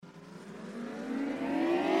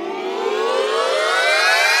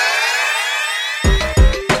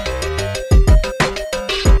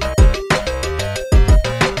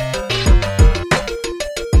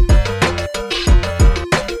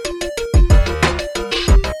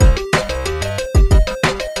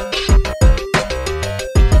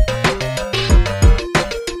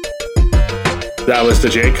That was the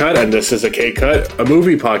J Cut, and this is a K Cut, a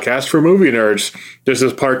movie podcast for movie nerds. This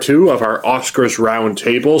is part 2 of our Oscars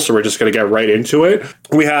Roundtable, so we're just going to get right into it.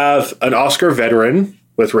 We have an Oscar veteran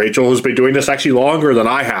with Rachel, who's been doing this actually longer than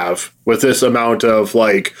I have, with this amount of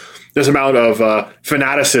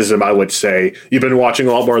fanaticism, I would say. You've been watching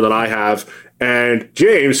a lot more than I have. And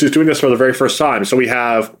James, who's doing this for the very first time. So we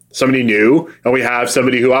have somebody new, and we have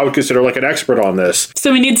somebody who I would consider like an expert on this.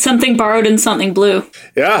 So we need something borrowed and something blue.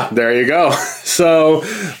 Yeah, there you go. So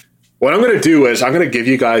what I'm going to do is I'm going to give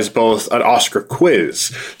you guys both an Oscar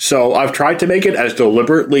quiz. So I've tried to make it as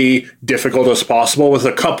deliberately difficult as possible with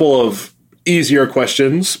a couple of easier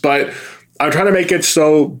questions, but I'm trying to make it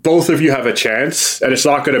so both of you have a chance, and it's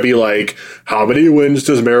not going to be like, how many wins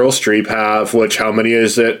does Meryl Streep have? Which, how many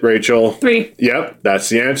is it, Rachel? 3. Yep, that's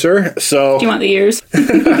the answer. So, do you want the years?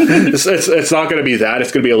 it's not going to be that.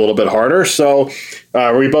 It's going to be a little bit harder. So,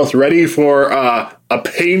 are we both ready for a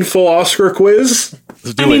painful Oscar quiz?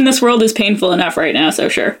 This world is painful enough right now, so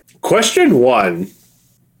sure. Question 1.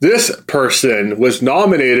 This person was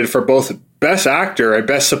nominated for both Best Actor and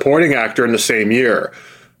Best Supporting Actor in the same year.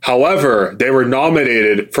 However, they were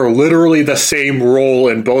nominated for literally the same role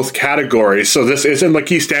in both categories. So this isn't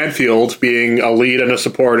Lakeith Stanfield being a lead and a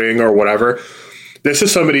supporting or whatever. This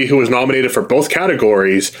is somebody who was nominated for both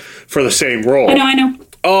categories for the same role. I know.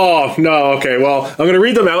 Oh, no. Okay, well, I'm going to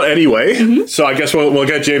read them out anyway. Mm-hmm. So I guess we'll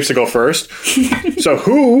get James to go first. So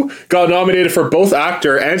who got nominated for both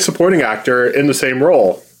actor and supporting actor in the same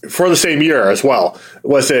role for the same year as well?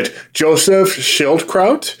 Was it Joseph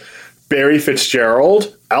Schildkraut, Barry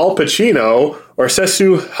Fitzgerald, Al Pacino, or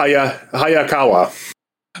Sesu Hayakawa?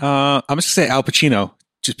 I'm just going to say Al Pacino,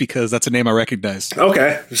 just because that's a name I recognize.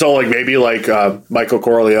 Okay. So maybe Michael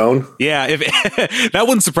Corleone? Yeah, that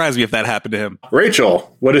wouldn't surprise me if that happened to him.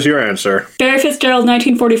 Rachel, what is your answer? Barry Fitzgerald,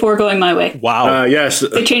 1944, Going My Way. Wow. Yes.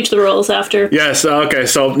 They changed the rules after. Yes. Okay.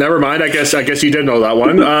 So never mind. I guess you did know that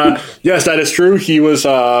one. Yes, that is true. He was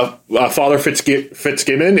Father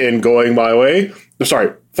Fitzgibbon in Going My Way.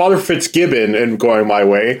 Sorry, Father Fitzgibbon in Going My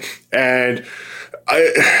Way, and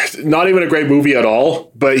not even a great movie at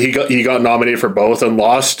all. But he got nominated for both and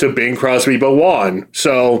lost to Bing Crosby, but won.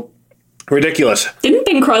 So ridiculous. Didn't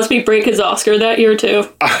Bing Crosby break his Oscar that year too?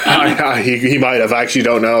 He might have. I actually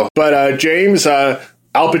don't know. But James, Al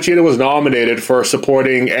Pacino was nominated for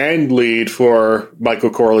supporting and lead for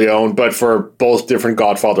Michael Corleone, but for both different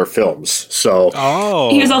Godfather films. So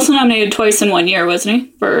he was also nominated twice in one year, wasn't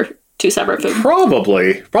he? For 2 separate films.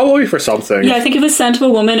 Probably for something. Yeah, I think it was Scent of a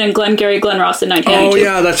Woman and Glengarry Glen Ross in 1992. Oh,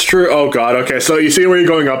 yeah, that's true. Oh, God. Okay, so you see where you're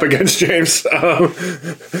going up against, James.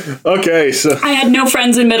 Okay, so... I had no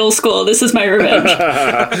friends in middle school. This is my revenge.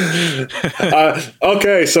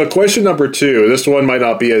 Okay, so question number 2. This one might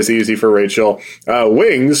not be as easy for Rachel.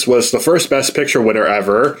 Wings was the first Best Picture winner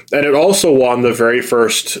ever, and it also won the very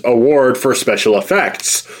first award for special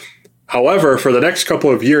effects. However, for the next couple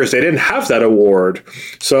of years, they didn't have that award.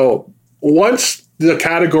 So once the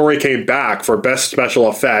category came back for Best Special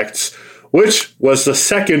Effects, which was the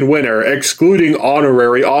second winner, excluding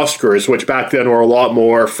honorary Oscars, which back then were a lot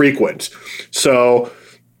more frequent. So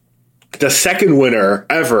the second winner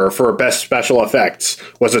ever for Best Special Effects,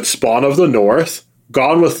 was it Spawn of the North,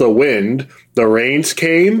 Gone with the Wind, The Rains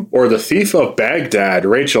Came, or The Thief of Baghdad?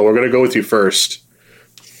 Rachel, we're going to go with you first.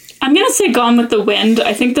 I'm going to say Gone with the Wind.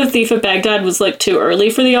 I think The Thief of Baghdad was too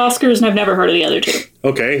early for the Oscars, and I've never heard of the other two.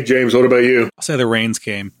 Okay, James, what about you? I'll say The Rains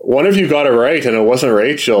Came. One of you got it right, and it wasn't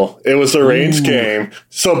Rachel. It was The Rains Came.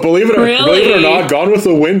 So believe it or not, Gone with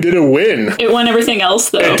the Wind didn't win. It won everything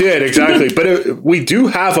else, though. It did, exactly. But we do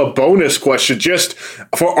have a bonus question, just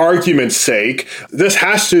for argument's sake. This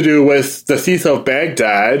has to do with The Thief of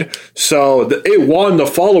Baghdad, so it won the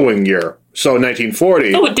following year. So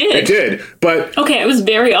 1940. Oh, it did? It did. But okay, I was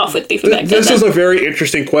very off with Thief of Baghdad. This is a very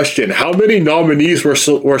interesting question. How many nominees were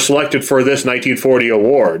selected for this 1940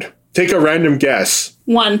 award? Take a random guess.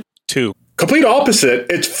 1. 2. Complete opposite.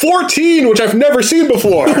 It's 14, which I've never seen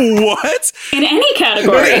before. What? In any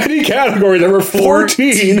category. In any category, there were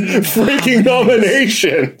 14 freaking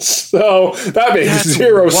nominations. So that makes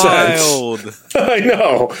zero sense. I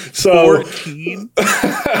know. So 14?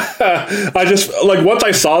 I just, once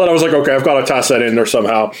I saw that, I was like, okay, I've got to toss that in there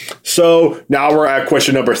somehow. So now we're at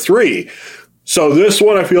question number 3. So this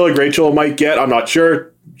one I feel like Rachel might get. I'm not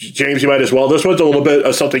sure. James, you might as well. This one's a little bit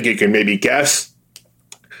of something you can maybe guess.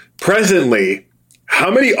 Presently,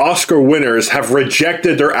 how many Oscar winners have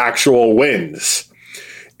rejected their actual wins?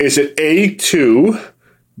 Is it A2,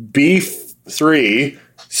 B3,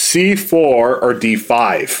 C4, or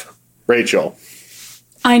D5? Rachel.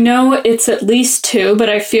 I know it's at least 2, but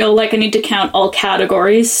I feel like I need to count all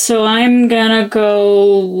categories, so I'm gonna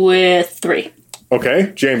go with 3.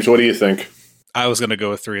 Okay, James, what do you think? I was going to go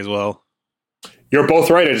with 3 as well. You're both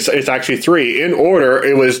right. It's actually 3. In order,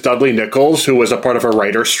 it was Dudley Nichols, who was a part of a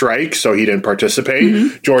writer's strike, so he didn't participate.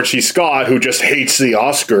 Mm-hmm. George C. Scott, who just hates the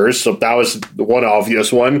Oscars, so that was one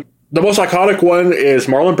obvious one. The most iconic one is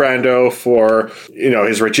Marlon Brando for,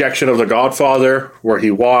 his rejection of The Godfather, where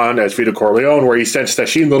he won as Vito Corleone, where he sent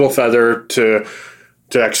Stachine Littlefeather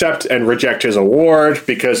to accept and reject his award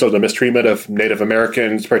because of the mistreatment of Native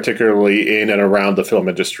Americans, particularly in and around the film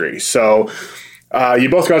industry. So you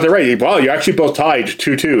both got that right. Wow, you actually both tied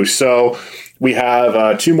 2-2. So we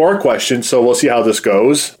have 2 more questions, so we'll see how this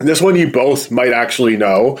goes. This one you both might actually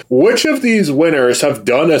know. Which of these winners have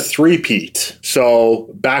done a three-peat?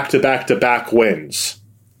 So back-to-back-to-back wins.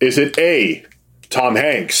 Is it A, Tom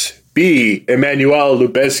Hanks, B, Emmanuel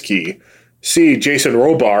Lubezki, C, Jason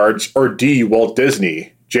Robards, or D, Walt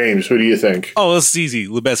Disney? James, who do you think? Oh, this is easy.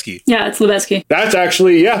 Lubezki. Yeah, it's Lubezki. That's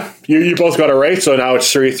actually, you both got it right, so now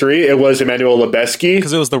it's 3-3. It was Emmanuel Lubezki.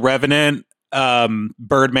 Because it was The Revenant,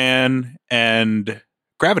 Birdman, and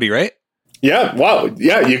Gravity, right? Yeah, wow.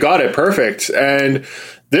 Yeah, you got it. Perfect. And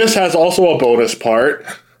this has also a bonus part.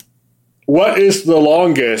 What is the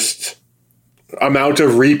longest amount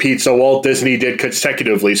of repeats that Walt Disney did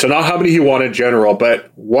consecutively? So not how many he won in general, but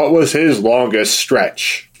what was his longest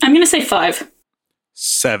stretch? I'm going to say 5.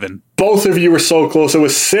 7. Both of you were so close. It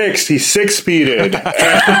was 6. He 6-peated.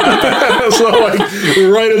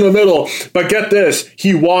 So right in the middle. But get this.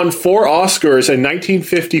 He won 4 Oscars in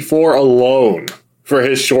 1954 alone for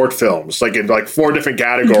his short films, in 4 different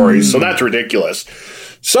categories. So that's ridiculous.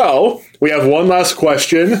 So we have one last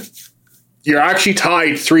question. You're actually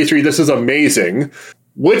tied 3-3. This is amazing.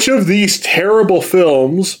 Which of these terrible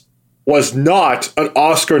films was not an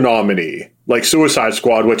Oscar nominee? Like Suicide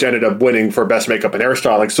Squad, which ended up winning for Best Makeup and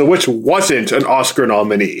Hairstyling. So which wasn't an Oscar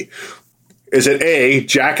nominee? Is it A,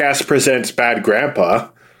 Jackass Presents Bad Grandpa,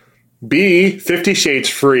 B, 50 Shades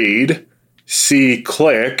Freed, C,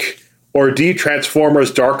 Click, or D,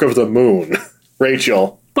 Transformers Dark of the Moon?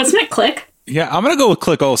 Rachel. Wasn't it Click? Yeah, I'm going to go with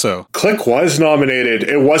Click also. Click was nominated.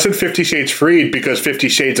 It wasn't 50 Shades Freed because 50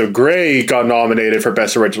 Shades of Grey got nominated for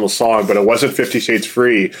Best Original Song, but it wasn't 50 Shades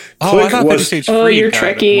Free. Oh, Click I thought 50 Shades Free. Oh, you're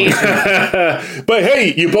tricky. But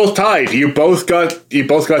hey, you both tied. You both got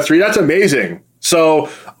 3. That's amazing. So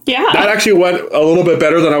yeah, that actually went a little bit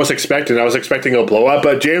better than I was expecting. I was expecting a blow up,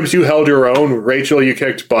 but James, you held your own. Rachel, you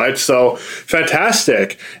kicked butt. So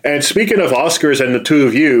fantastic. And speaking of Oscars and the two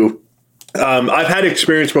of you, I've had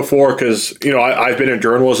experience before because, I've been in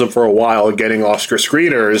journalism for a while getting Oscar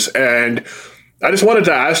screeners. And I just wanted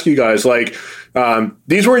to ask you guys,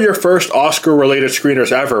 these were your first Oscar-related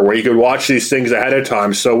screeners ever where you could watch these things ahead of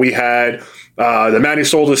time. So we had The Man Who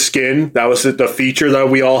Sold His Skin. That was the feature that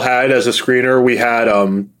we all had as a screener. We had,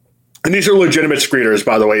 and these are legitimate screeners,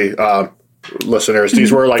 by the way, listeners.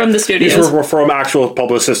 These were from the studios. These were from actual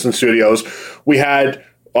publicists and studios. We had...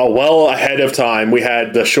 well ahead of time, we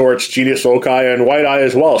had the shorts Genius Loci and White Eye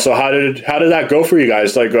as well. So how did that go for you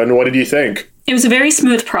guys? And what did you think? It was a very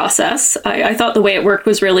smooth process. I thought the way it worked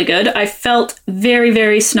was really good. I felt very,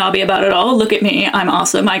 very snobby about it all. Look at me. I'm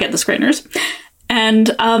awesome. I get the screeners.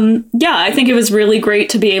 And I think it was really great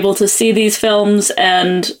to be able to see these films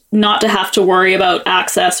and not to have to worry about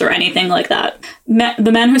access or anything like that.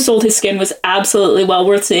 The Man Who Sold His Skin was absolutely well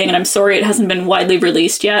worth seeing, and I'm sorry it hasn't been widely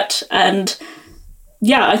released yet. And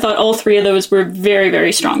yeah, I thought all 3 of those were very,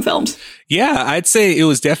 very strong films. Yeah, I'd say it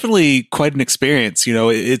was definitely quite an experience.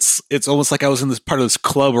 It's almost like I was in this part of this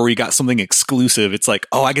club where we got something exclusive. It's like,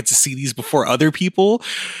 oh, I get to see these before other people.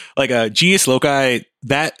 Like Genius Loci,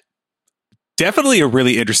 that definitely a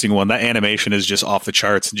really interesting one. That animation is just off the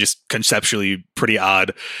charts and just conceptually pretty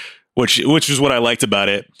odd, which is what I liked about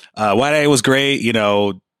it. White Eye was great.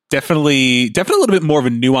 Definitely a little bit more of a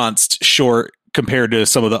nuanced short compared to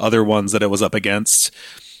some of the other ones that it was up against,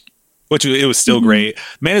 which it was still great.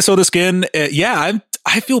 Man Who Sold His Skin, I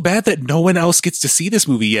feel bad that no one else gets to see this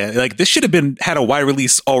movie yet. This should have had a wide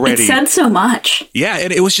release already. It said so much. Yeah,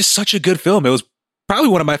 and it was just such a good film. It was probably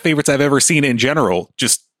one of my favorites I've ever seen in general.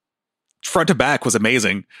 Just front to back was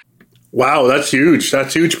amazing. Wow, that's huge.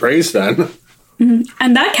 That's huge praise then. Mm-hmm.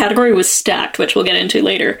 And that category was stacked, which we'll get into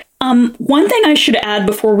later. One thing I should add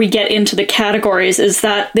before we get into the categories is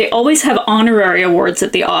that they always have honorary awards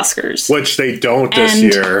at the Oscars. Which they don't this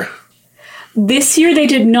year. This year they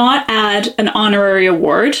did not add an honorary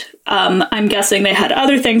award. I'm guessing they had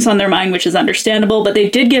other things on their mind, which is understandable, but they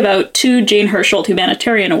did give out 2 Jane Hersholt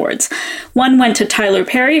Humanitarian Awards. One went to Tyler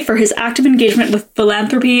Perry for his active engagement with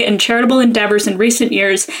philanthropy and charitable endeavors in recent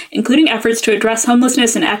years, including efforts to address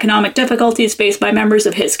homelessness and economic difficulties faced by members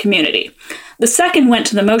of his community. The second went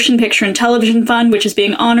to the Motion Picture and Television Fund, which is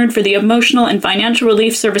being honored for the emotional and financial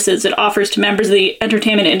relief services it offers to members of the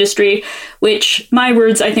entertainment industry, which, my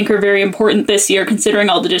words, I think are very important this year, considering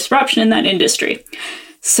all the disruption in that industry.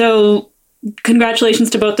 So,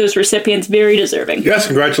 congratulations to both those recipients, very deserving. Yes,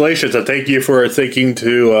 congratulations, and thank you for thinking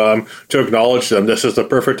to acknowledge them. This is the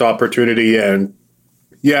perfect opportunity, and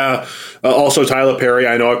yeah, also Tyler Perry,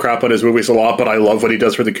 I know I crap on his movies a lot, but I love what he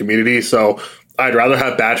does for the community, so I'd rather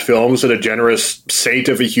have bad films and a generous saint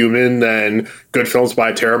of a human than good films by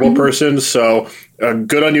a terrible person, so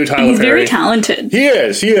good on you, Tyler Perry. He's very talented. He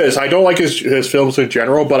is. I don't like his films in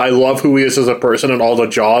general, but I love who he is as a person and all the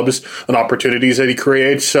jobs and opportunities that he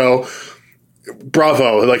creates, so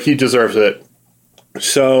bravo, like he deserves it.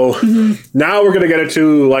 So now we're going to get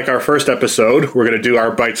into like our first episode. We're going to do our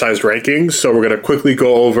bite-sized rankings. So we're going to quickly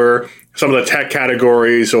go over some of the tech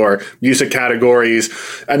categories or music categories.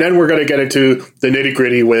 And then we're going to get into the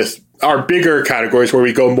nitty-gritty with our bigger categories where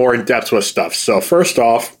we go more in depth with stuff. So first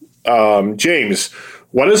off, James,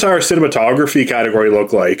 what does our cinematography category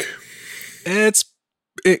look like?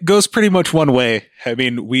 It goes pretty much one way. I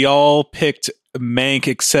mean, we all picked Mank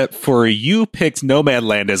except for you picked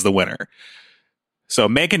Nomadland as the winner. So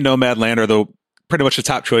Mank and Nomadland are pretty much the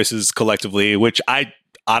top choices collectively, which I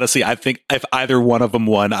think if either one of them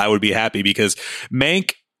won, I would be happy because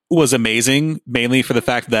Mank was amazing, mainly for the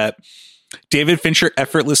fact that David Fincher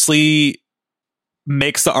effortlessly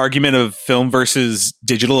makes the argument of film versus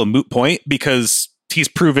digital a moot point because he's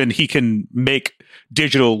proven he can make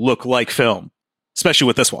digital look like film, especially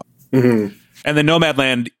with this one. Mm-hmm. And then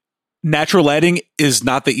Nomadland, natural lighting is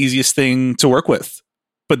not the easiest thing to work with,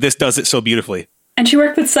 but this does it so beautifully. And she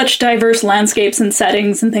worked with such diverse landscapes and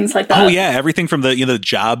settings and things like that. Oh yeah, everything from the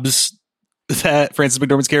jobs that Frances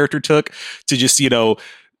McDormand's character took to just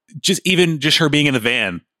just her being in the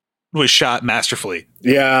van was shot masterfully.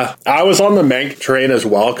 Yeah, I was on the Mank train as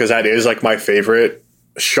well because that is like my favorite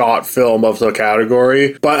shot film of the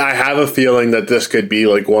category, but I have a feeling that this could be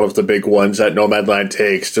like one of the big ones that Nomadland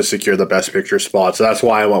takes to secure the best picture spot, so that's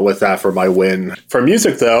why I went with that for my win. For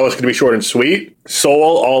music though, it's going to be short and sweet.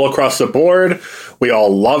 Soul all across the board. We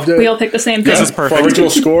all loved it. We all picked the same thing. This is perfect. For original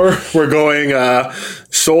score, we're going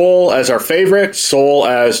Soul as our favorite, Soul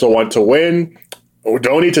as the one to win. We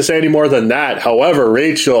don't need to say any more than that. However,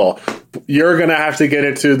 Rachel, you're going to have to get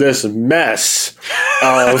into this mess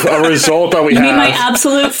of a result that we have. You mean my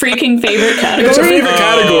absolute freaking favorite category? It's a favorite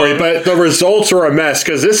category, but the results are a mess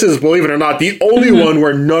because this is, believe it or not, the only one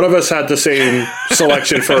where none of us had the same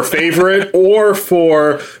selection for favorite or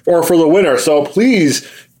for the winner. So please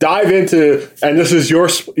dive into, and this is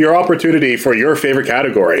your opportunity for your favorite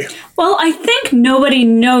category. Well, I think nobody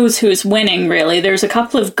knows who's winning, really. There's a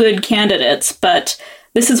couple of good candidates, but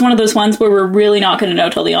this is one of those ones where we're really not going to know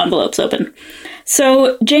till the envelope's open.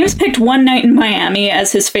 So James picked One Night in Miami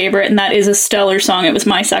as his favorite, and that is a stellar song. It was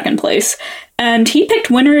my second place. And he picked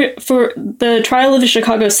winner for the Trial of the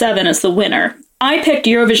Chicago 7 as the winner. I picked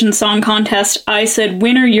Eurovision Song Contest. I said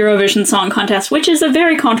winner Eurovision Song Contest, which is a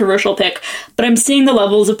very controversial pick, but I'm seeing the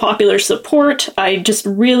levels of popular support. I just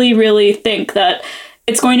really, really think that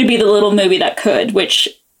it's going to be the little movie that could, which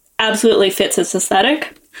absolutely fits its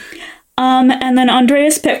aesthetic. And then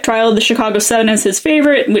Andreas picked Trial of the Chicago 7 as his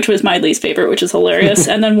favorite, which was my least favorite, which is hilarious.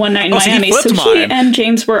 And then One Night in Miami. So he and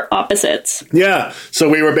James were opposites. Yeah, so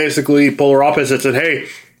we were basically polar opposites. And hey,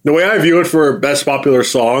 the way I view it for Best Popular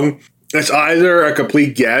Song, it's either a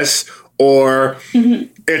complete guess or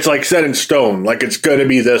it's like set in stone. Like it's going to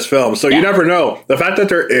be this film. So you never know. The fact that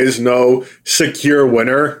there is no secure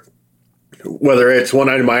winner, whether it's One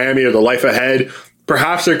Night in Miami or The Life Ahead,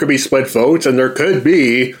 perhaps there could be split votes and there could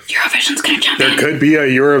be Eurovision's going to jump in. There could be a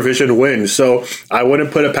Eurovision win. So I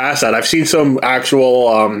wouldn't put it past that. I've seen some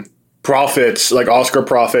actual prophets, like Oscar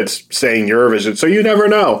prophets, saying Eurovision. So you never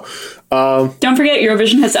know. Don't forget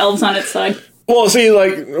Eurovision has elves on its side. Well, see,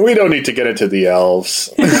 like we don't need to get into the elves.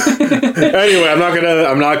 Anyway,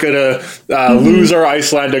 I'm not gonna lose our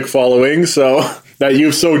Icelandic following, so that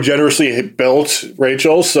you've so generously built,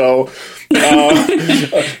 Rachel. So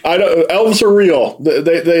elves are real.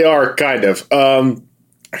 They are kind of.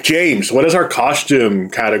 James, what does our costume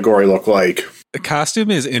category look like? The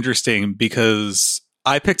costume is interesting because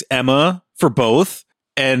I picked Emma for both,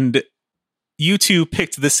 and you two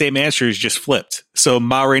picked the same answers, just flipped. So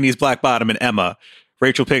Ma Rainey's Black Bottom and Emma.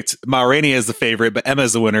 Rachel picked Ma Rainey as the favorite, but Emma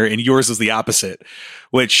is the winner, and yours was the opposite.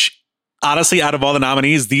 Which, honestly, out of all the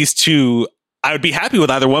nominees, these two I would be happy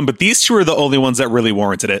with either one, but these two are the only ones that really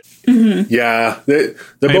warranted it. Yeah, they're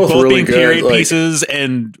both really being good. period pieces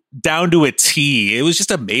and down to a T. It was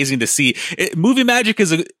just amazing to see. Movie magic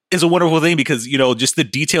is a wonderful thing because, you know, just the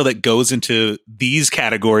detail that goes into these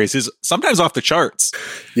categories is sometimes off the charts.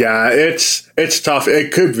 Yeah, it's tough.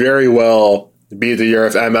 It could very well be the year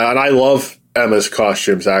of Emma, and I love Emma's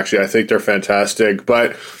costumes, actually. I think they're fantastic,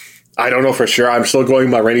 but I don't know for sure. I'm still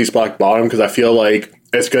going Ma Rainey's Black Bottom because I feel like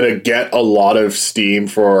it's going to get a lot of steam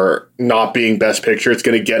for not being Best Picture. It's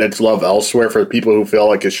going to get its love elsewhere for people who feel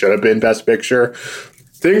like it should have been Best Picture.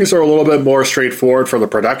 Things are a little bit more straightforward for the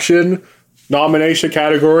production nomination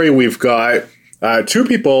category. We've got two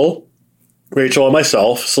people, Rachel and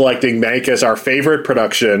myself, selecting Mank as our favorite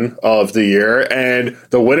production of the year and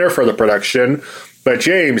the winner for the production. But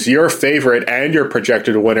James, your favorite and your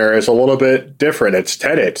projected winner is a little bit different. It's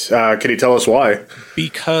Tenet. Can you tell us why?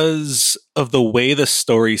 Because of the way the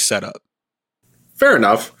story's set up. Fair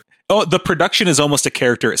enough. Oh, the production is almost a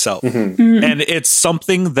character itself. And it's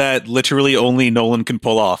something that literally only Nolan can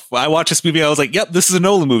pull off. I watched this movie, I was like, yep, this is a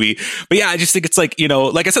Nolan movie. But yeah, I just think it's like, you know,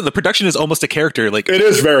 like I said, the production is almost a character. Like, it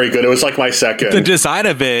is very good. It was like my second. The design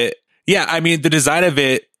of it, yeah, I mean, the design of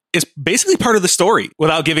it is basically part of the story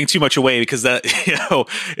without giving too much away because that, you know,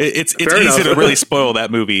 it's easy to really spoil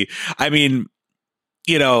that movie. I mean,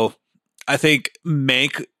 you know, I think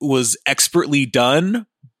Mank was expertly done,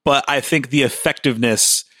 but I think the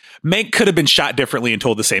effectiveness, Mank could have been shot differently and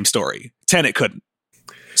told the same story. Tenet couldn't.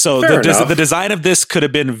 So the design of this could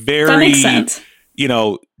have been very, that makes sense. You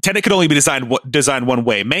know, Tenet could only be designed one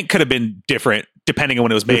way. Mank could have been different depending on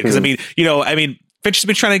when it was made. Because I mean, Finch has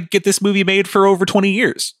been trying to get this movie made for over 20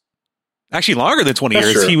 years. Actually, longer than 20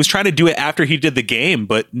 years. True. He was trying to do it after he did the game,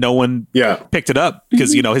 but no one picked it up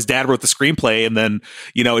because, you know, his dad wrote the screenplay and then,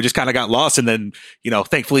 you know, it just kind of got lost. And then, you know,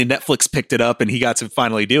 thankfully Netflix picked it up and he got to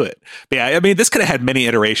finally do it. But yeah, I mean, this could have had many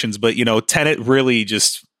iterations, but, you know, Tenet really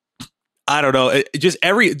just, I don't know,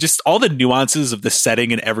 just all the nuances of the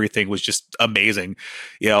setting and everything was just amazing.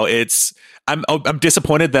 You know, I'm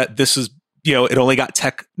disappointed that this is, you know, it only got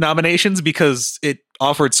tech nominations because it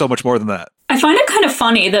offered so much more than that. I find it kind of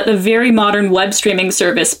funny that the very modern web streaming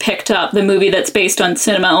service picked up the movie that's based on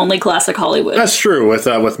cinema-only classic Hollywood. That's true with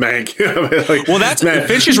Mank. Like, well, that's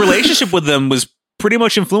Finch's relationship with them was pretty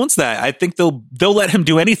much influenced that. I think they'll let him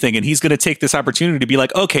do anything, and he's going to take this opportunity to be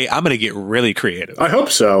like, okay, I'm going to get really creative. I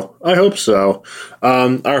hope so.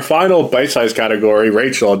 Our final bite-sized category,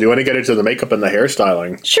 Rachel, do you want to get into the makeup and the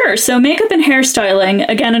hairstyling? Sure. So makeup and hairstyling,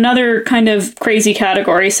 again, another kind of crazy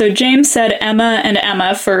category. So James said Emma and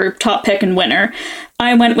Emma for top pick and winner.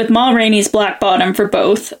 I went with Ma Rainey's Black Bottom for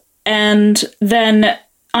both. And then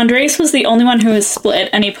Andres was the only one who was split,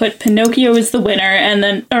 and he put Pinocchio as the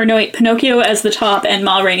winner, Pinocchio as the top, and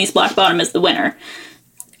Ma Rainey's Black Bottom as the winner.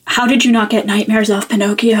 How did you not get nightmares off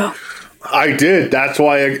Pinocchio? I did. That's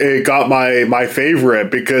why it got my favorite,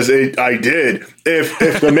 because I did.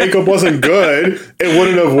 If the makeup wasn't good, it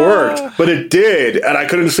wouldn't have worked, but it did, and I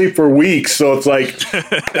couldn't sleep for weeks. So it's like,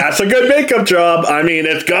 that's a good makeup job. I mean,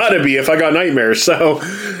 it's got to be if I got nightmares. So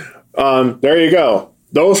there you go.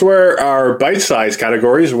 Those were our bite-sized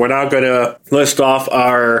categories. We're now going to list off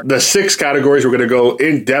the 6 categories we're going to go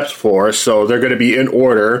in depth for. So they're going to be in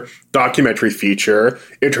order: documentary feature,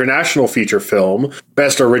 international feature film,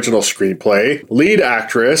 best original screenplay, lead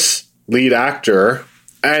actress, lead actor,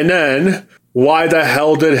 and then why the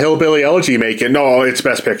hell did Hillbilly Elegy make it? No, it's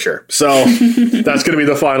best picture. So that's going to be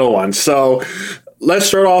the final one. So let's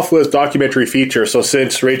start off with documentary feature. So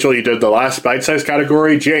since, Rachel, you did the last bite-sized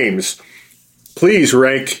category, James, please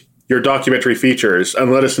rank your documentary features and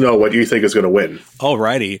let us know what you think is going to win.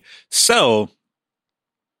 Alrighty. So,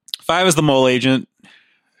 if I was the mole agent,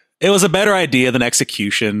 it was a better idea than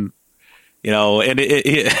execution, you know, and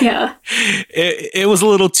it was a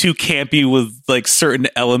little too campy with like certain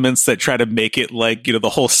elements that try to make it like, you know, the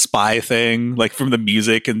whole spy thing, like from the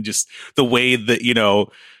music and just the way that, you know,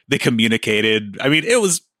 they communicated. I mean, it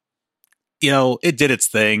was, you know, it did its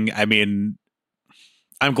thing. I mean,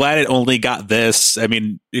 I'm glad it only got this. I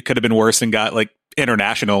mean, it could have been worse and got like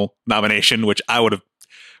international nomination, which I would have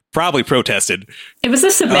probably protested. It was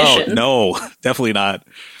a submission. Oh, no, definitely not.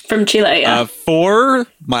 From Chile, yeah. For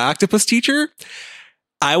My Octopus Teacher,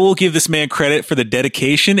 I will give this man credit for the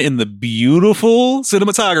dedication and the beautiful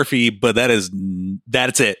cinematography, but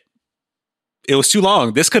that's it. It was too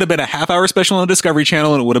long. This could have been a half-hour special on the Discovery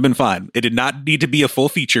Channel and it would have been fine. It did not need to be a full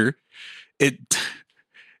feature.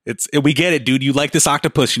 We get it, dude. You like this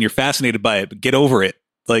octopus and you're fascinated by it, but get over it.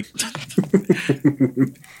 Like,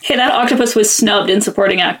 hey, that octopus was snubbed in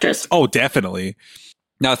supporting actress. Oh, definitely.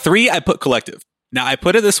 Now, 3, I put collective. Now, I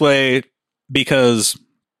put it this way because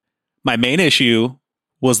My main issue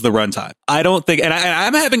was the runtime. I don't think, and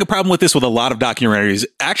I'm having a problem with this with a lot of documentaries.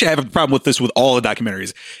 Actually, I have a problem with this with all the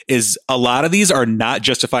documentaries, is a lot of these are not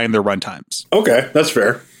justifying their runtimes. Okay, that's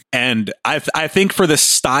fair. And I think for the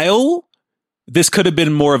style, this could have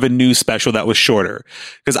been more of a news special that was shorter.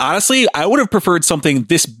 Because honestly, I would have preferred something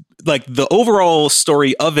this, like the overall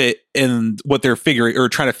story of it and what they're figuring or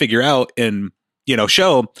trying to figure out in,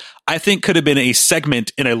 show, I think could have been a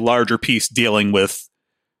segment in a larger piece dealing with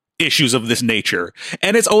issues of this nature.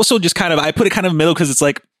 And it's also just kind of, I put it kind of middle because it's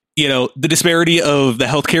like, the disparity of the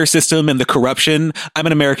healthcare system and the corruption. I'm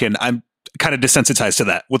an American. I'm kind of desensitized to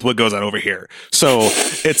that with what goes on over here. So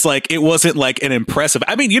it's like, it wasn't like an impressive,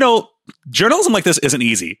 I mean, journalism like this isn't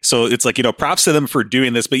easy. So it's like, props to them for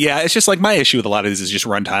doing this. But yeah, it's just like my issue with a lot of these is just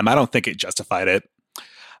runtime. I don't think it justified it.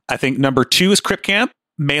 I think number 2 is Crip Camp,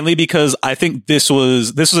 mainly because I think this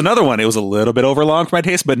was another one. It was a little bit overlong for my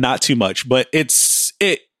taste, but not too much. But it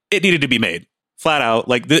needed to be made flat out.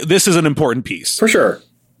 Like this is an important piece for sure.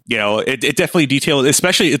 It definitely detailed,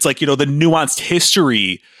 especially it's like, the nuanced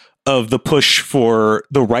history of the push for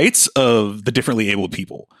the rights of the differently abled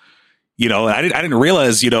people. I didn't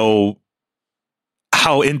realize,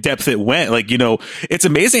 how in depth it went. Like, it's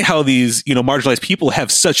amazing how these, marginalized people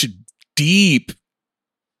have such deep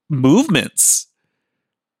movements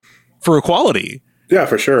for equality. Yeah,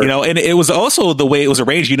 for sure. And it was also the way it was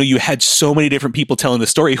arranged. You had so many different people telling the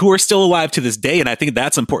story who are still alive to this day. And I think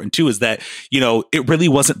that's important too, is that, it really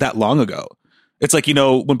wasn't that long ago. It's like,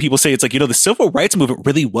 when people say it's like, the civil rights movement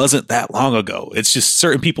really wasn't that long ago. It's just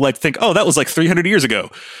certain people like to think, oh, that was like 300 years ago.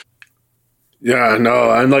 Yeah,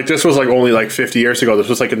 no. And like, this was like only like 50 years ago. This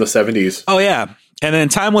was like in the 70s. Oh, yeah. And then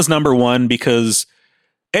time was number 1 because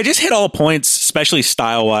it just hit all points, especially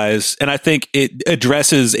style wise. And I think it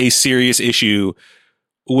addresses a serious issue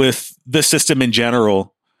with the system in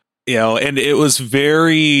general, and it was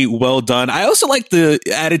very well done. I also like the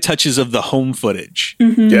added touches of the home footage.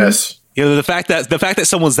 Mm-hmm. Yes. The fact that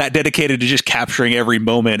someone's that dedicated to just capturing every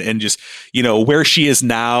moment and just, where she is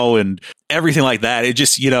now and everything like that. It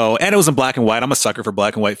just, and it was in black and white. I'm a sucker for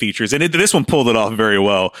black and white features. And this one pulled it off very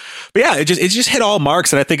well. But yeah, it just hit all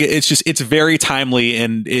marks. And I think it's very timely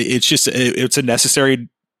and it's a necessary,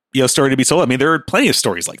 story to be told. I mean, there are plenty of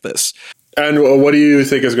stories like this. And what do you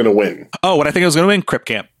think is going to win? Oh, what I think is going to win? Crip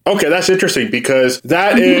Camp. Okay, that's interesting because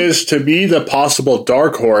that is, to me, the possible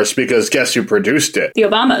dark horse because guess who produced it? The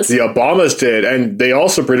Obamas. The Obamas did, and they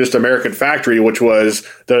also produced American Factory, which was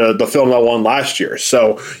the film that won last year.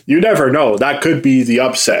 So you never know. That could be the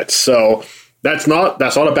upset. So that's not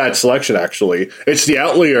a bad selection, actually. It's the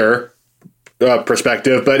outlier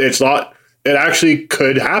perspective, but it's not. It actually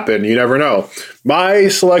could happen. You never know. My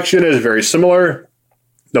selection is very similar.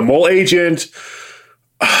 The Mole Agent,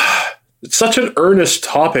 it's such an earnest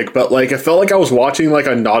topic, but like I felt like I was watching like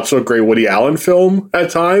a not so great Woody Allen film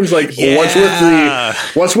at times. Like what's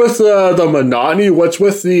with the monotony? What's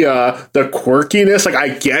with the quirkiness? Like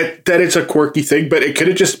I get that it's a quirky thing, but it could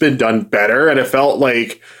have just been done better, and it felt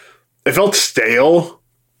stale.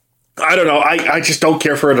 I don't know. I just don't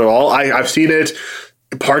care for it at all. I've seen it.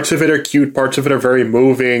 Parts of it are cute, parts of it are very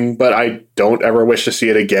moving, but I don't ever wish to see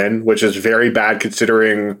it again, which is very bad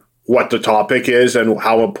considering what the topic is and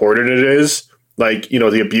how important it is. Like,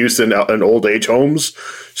 the abuse in old age homes.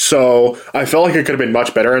 So I felt like it could have been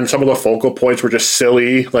much better. And some of the focal points were just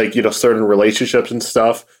silly, like, certain relationships and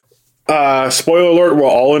stuff. Spoiler alert, we're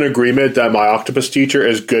all in agreement that My Octopus Teacher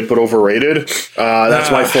is good but overrated.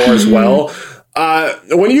 That's my 4 as well.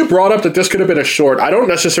 When you brought up that this could have been a short, I don't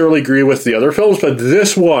necessarily agree with the other films, but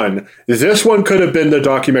this one could have been the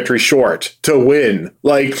documentary short to win.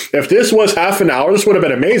 Like, if this was half an hour, this would have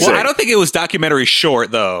been amazing. Well, I don't think it was documentary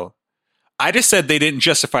short, though. I just said they didn't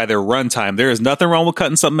justify their runtime. There is nothing wrong with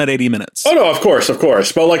cutting something at 80 minutes. Oh, no, of course.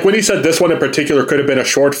 But like when he said this one in particular could have been a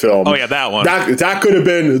short film. Oh, yeah, that one. That could have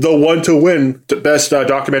been the one to win the best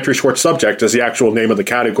documentary short subject is the actual name of the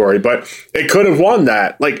category. But it could have won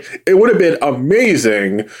that. Like, it would have been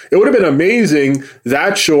amazing. It would have been amazing,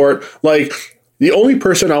 that short. Like, the only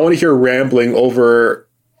person I want to hear rambling over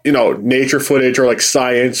nature footage or like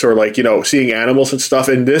science or like, seeing animals and stuff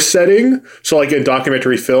in this setting. So like in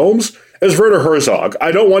documentary films is Werner Herzog.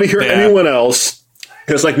 I don't want to hear anyone else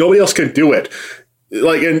because like nobody else can do it.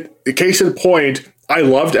 Like in case in point, I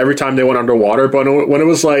loved every time they went underwater, but when it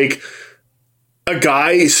was like a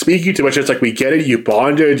guy speaking to much, it's like, we get it. You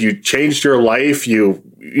bonded, you changed your life. You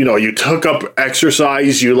took up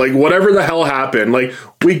exercise, you like whatever the hell happened. Like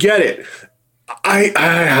we get it.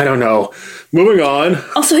 I don't know. Moving on.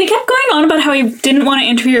 Also, he kept going on about how he didn't want to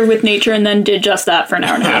interfere with nature and then did just that for an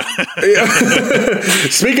hour and a half.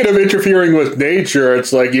 Speaking of interfering with nature,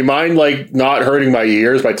 it's like, you mind like not hurting my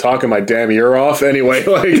ears by talking my damn ear off? Anyway,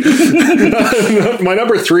 like my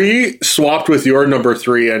number 3 swapped with your number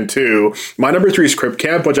 3 and 2. My number 3 is Crip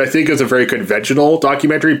Camp, which I think is a very conventional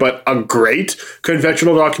documentary, but a great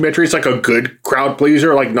conventional documentary. It's like a good crowd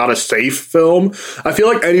pleaser, like not a safe film. I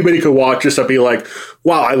feel like anybody could watch this and be like,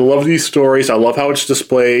 wow, I love these stories. I love how it's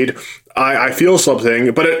displayed. I feel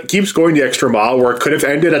something, but it keeps going the extra mile where it could have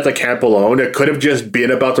ended at the camp alone. It could have just been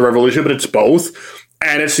about the revolution, but it's both.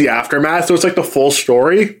 And it's the aftermath. So it's like the full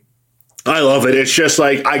story. I love it. It's just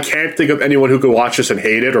like, I can't think of anyone who could watch this and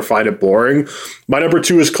hate it or find it boring. My number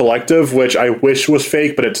 2 is Collective, which I wish was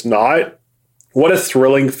fake, but it's not. What a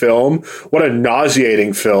thrilling film. What a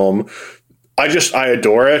nauseating film. I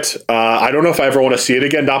adore it. I don't know if I ever want to see it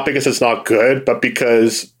again, not because it's not good, but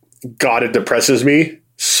because, God, it depresses me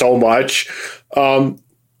so much.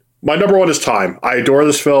 My number 1 is Time. I adore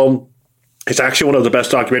this film. It's actually one of the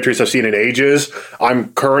best documentaries I've seen in ages.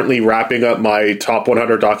 I'm currently wrapping up my top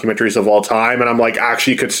 100 documentaries of all time, and I'm like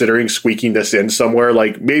actually considering squeaking this in somewhere,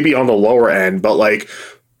 like maybe on the lower end, but like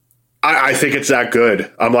I think it's that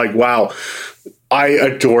good. I'm like, wow, I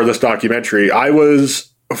adore this documentary. I was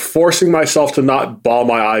forcing myself to not bawl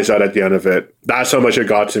my eyes out at the end of it. That's how much it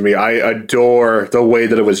got to me. I adore the way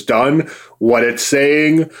that it was done, what it's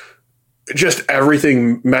saying, just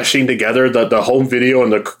everything meshing together, the home video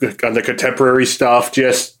and the contemporary stuff.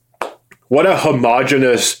 Just what a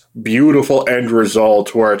homogenous, beautiful end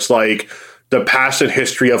result where it's like the past and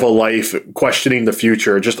history of a life questioning the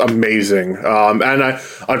future. Just amazing.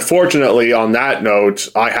 Unfortunately, on that note,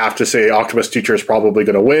 I have to say Octopus Teacher is probably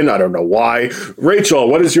going to win. I don't know why. Rachel,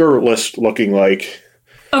 what is your list looking like?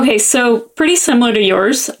 Okay, so pretty similar to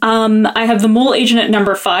yours. I have The Mole Agent at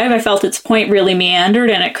number 5. I felt its point really meandered,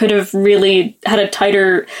 and it could have really had a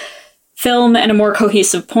tighter film and a more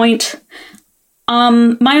cohesive point.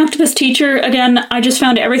 My Octopus Teacher, again, I just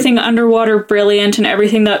found everything underwater brilliant, and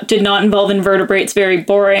everything that did not involve invertebrates very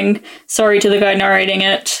boring. Sorry to the guy narrating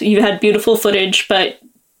it. You had beautiful footage, but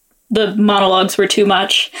the monologues were too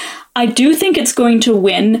much. I do think it's going to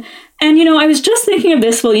win. And, you know, I was just thinking of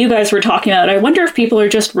this while you guys were talking about it. I wonder if people are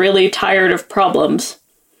just really tired of problems.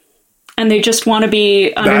 And they just want to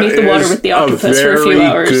be underneath the water with the octopus for a few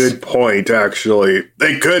hours. Good point, actually.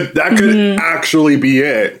 That could actually be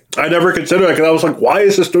it. I never considered it because I was like, why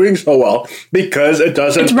is this doing so well? Because it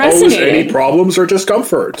doesn't pose any problems or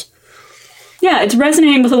discomfort. Yeah, it's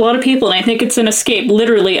resonating with a lot of people, and I think it's an escape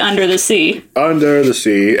literally under the sea. Under the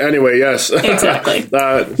sea. Anyway, yes. Exactly.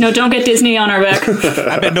 No, don't get Disney on our back.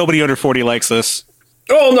 I bet nobody under 40 likes this.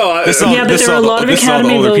 Oh, no. But there are a lot of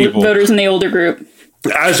Academy voters in the older group.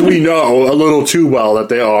 As we know a little too well that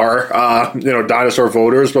they are, dinosaur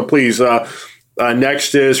voters. But please,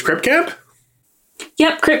 next is Crip Camp.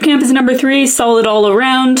 Yep, Crip Camp is number 3, solid all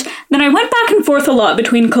around. Then I went back and forth a lot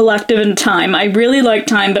between Collective and Time. I really like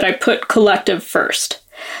Time, but I put Collective first.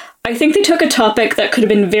 I think they took a topic that could have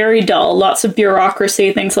been very dull, lots of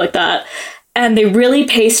bureaucracy, things like that, and they really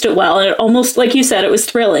paced it well, and it almost, like you said, it was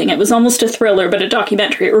thrilling. It was almost a thriller, but a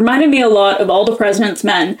documentary. It reminded me a lot of All the President's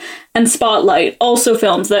Men and Spotlight, also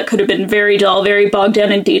films that could have been very dull, very bogged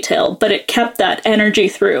down in detail, but it kept that energy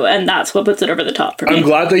through, and that's what puts it over the top for me. I'm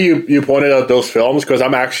glad that you pointed out those films, because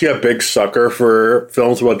I'm actually a big sucker for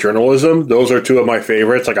films about journalism. Those are 2 of my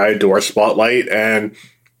favorites. Like, I adore Spotlight, and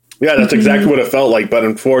yeah, that's exactly what it felt like, but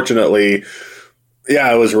unfortunately,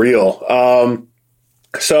 yeah, it was real.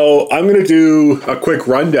 So I'm going to do a quick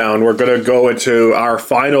rundown. We're going to go into our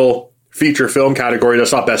final feature film category.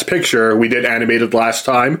 That's not Best Picture. We did animated last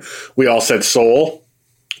time. We all said Soul,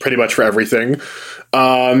 pretty much for everything.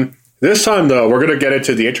 This time, though, we're going to get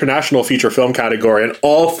into the international feature film category, and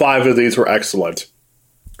all 5 of these were excellent.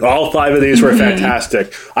 All 5 of these were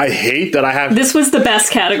fantastic. I hate that I have... This was the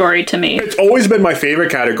best category to me. It's always been my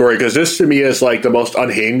favorite category, because this, to me, is like the most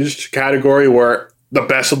unhinged category where the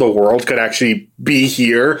best of the world could actually be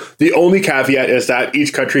here. The only caveat is that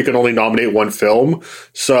each country can only nominate 1 film.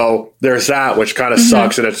 So there's that, which kind of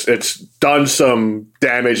sucks, and it's done some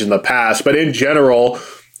damage in the past. But in general,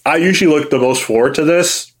 I usually look the most forward to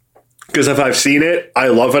this, because if I've seen it, I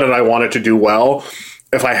love it and I want it to do well.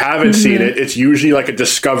 If I haven't seen it, it's usually like a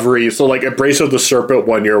discovery. So like Embrace of the Serpent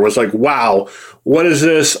one year was like, wow, what is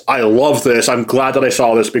this? I love this. I'm glad that I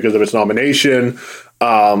saw this because of its nomination.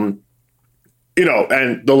 And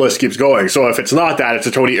the list keeps going. So if it's not that, it's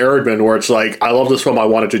a Tony Erdmann where it's like, I love this film, I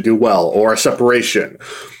want it to do well, or a Separation.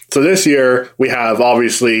 So this year, we have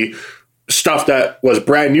obviously stuff that was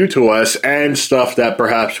brand new to us and stuff that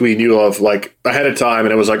perhaps we knew of like ahead of time.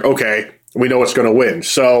 And it was like, okay, we know it's going to win.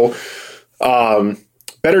 So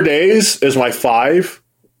Better Days is my 5.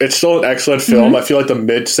 It's still an excellent film. I feel like the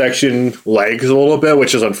midsection lags a little bit,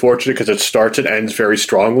 which is unfortunate because it starts and ends very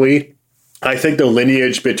strongly. I think the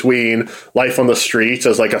lineage between life on the streets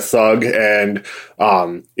as like a thug and,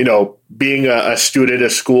 being a student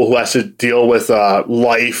at school who has to deal with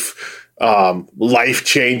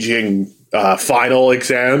life-changing final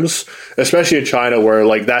exams, especially in China, where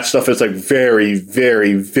like that stuff is like very,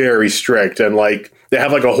 very, very strict, and like they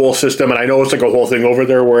have like a whole system. And I know it's like a whole thing over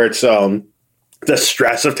there where it's the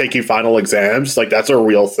stress of taking final exams, like that's a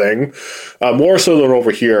real thing, more so than over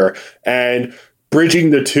here. And bridging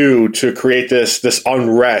the two to create this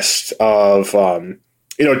unrest of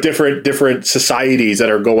different societies that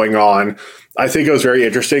are going on. I think it was very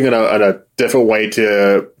interesting in a different way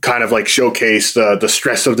to kind of like showcase the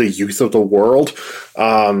stress of the youth of the world.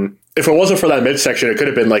 If it wasn't for that midsection, it could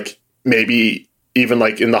have been like maybe even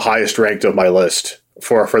like in the highest ranked of my list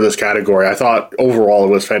for this category. I thought overall it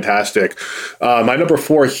was fantastic. My number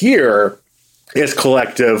 4 here is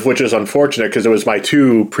Collective, which is unfortunate because it was my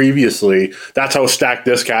 2 previously. That's how stacked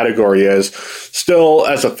this category is. Still,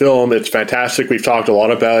 as a film, it's fantastic. We've talked a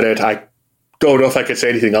lot about it. I don't know if I could say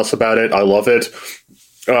anything else about it. I love it.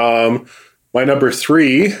 My number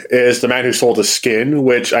 3 is The Man Who Sold His Skin,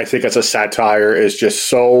 which I think as a satire is just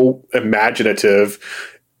so imaginative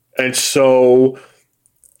and so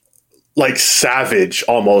like savage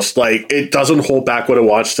almost. Like it doesn't hold back what it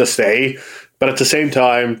wants to say, but at the same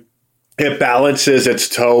time, it balances its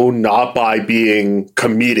tone not by being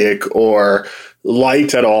comedic or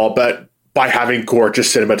light at all, but by having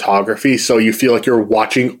gorgeous cinematography. So you feel like you're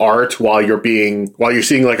watching art while you're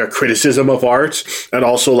seeing like a criticism of art, and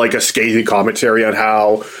also like a scathing commentary on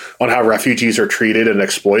how refugees are treated and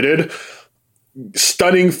exploited.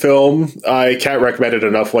 Stunning film. I can't recommend it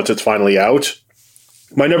enough once it's finally out.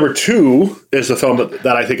 My number 2 is the film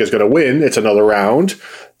that I think is going to win. It's Another Round.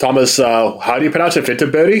 Thomas, how do you pronounce it?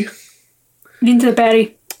 Vinterberry?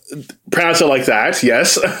 Vinterberry. Pronounce it like that,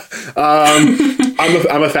 yes.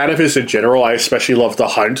 I'm a fan of his in general. I especially love The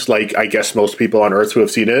Hunt, like I guess most people on Earth who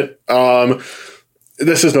have seen it.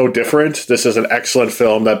 This is no different. This is an excellent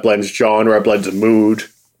film that blends genre, blends mood,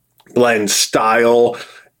 blends style.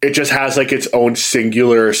 It just has like its own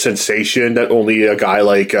singular sensation that only a guy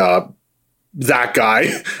like that guy,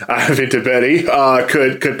 Vinterberry,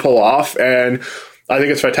 could pull off. And I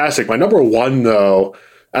think it's fantastic. My number 1, though,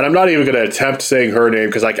 and I'm not even going to attempt saying her name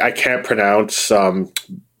because I can't pronounce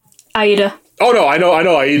Aida. Oh no, I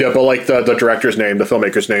know Aida, but like the director's name, the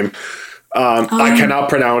filmmaker's name, I cannot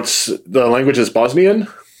pronounce. The language is Bosnian.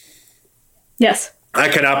 Yes, I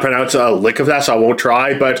cannot pronounce a lick of that, so I won't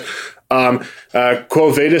try. But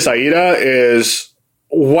Quo Vadis Aida is,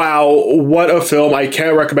 wow, what a film! I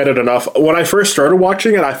can't recommend it enough. When I first started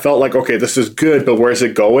watching it, I felt like, okay, this is good, but where's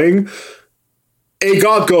it going? It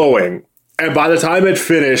got going. And by the time it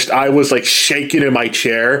finished, I was like shaking in my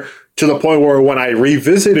chair to the point where when I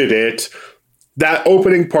revisited it, that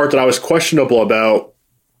opening part that I was questionable about,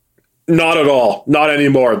 not at all, not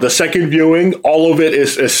anymore. The second viewing, all of it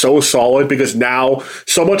is so solid because now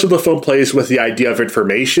so much of the film plays with the idea of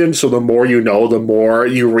information. So the more you know, the more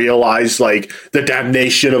you realize like the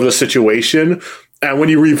damnation of the situation. And when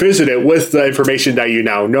you revisit it with the information that you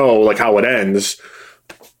now know, like how it ends,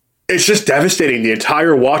 it's just devastating. The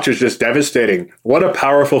entire watch is just devastating. What a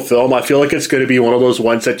powerful film. I feel like it's going to be one of those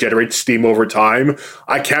ones that generates steam over time.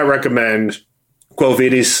 I can't recommend Quo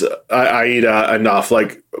Vadis Aida enough.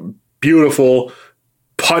 Like, beautiful,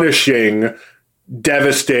 punishing,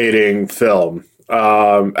 devastating film.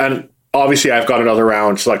 And obviously I've got Another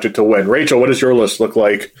Round selected to win. Rachel, what does your list look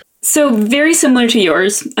like? So very similar to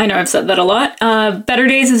yours. I know I've said that a lot. Better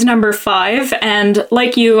Days is number 5, and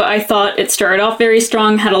like you, I thought it started off very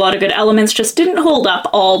strong, had a lot of good elements, just didn't hold up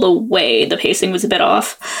all the way. The pacing was a bit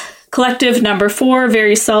off. Collective, number 4,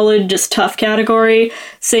 very solid, just tough category.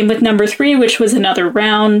 Same with number 3, which was Another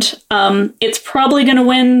Round. It's probably going to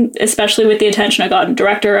win, especially with the attention I got in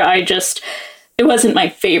director. It wasn't my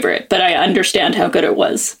favorite, but I understand how good it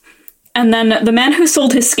was. And then The Man Who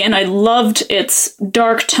Sold His Skin, I loved its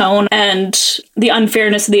dark tone and the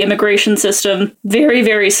unfairness of the immigration system. Very,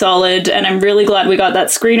 very solid, and I'm really glad we got that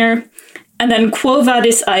screener. And then Quo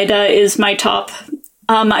Vadis Aida is my top.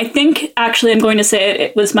 I think, actually, I'm going to say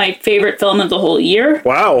it was my favorite film of the whole year.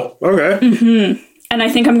 Wow, okay. Mm-hmm. And I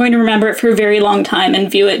think I'm going to remember it for a very long time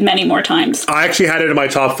and view it many more times. I actually had it in my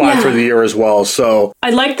top 5 for the year as well, so... I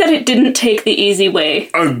like that it didn't take the easy way.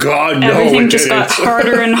 Oh, God, no, everything just got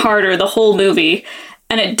harder and harder the whole movie.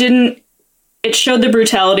 And it showed the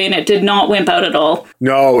brutality and it did not wimp out at all.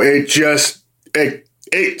 No, it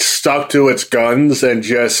it stuck to its guns and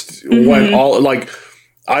just went all, like,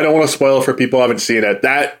 I don't want to spoil it for people who haven't seen it.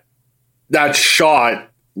 That shot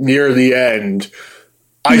near the end,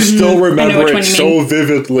 I still remember it so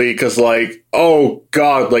vividly because, like, oh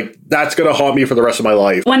God, like, that's going to haunt me for the rest of my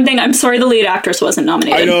life. One thing, I'm sorry the lead actress wasn't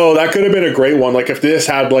nominated. I know, that could have been a great one. Like, if this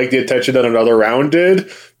had, like, the attention that Another Round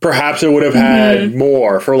did, perhaps it would have had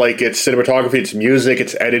more for, like, its cinematography, its music,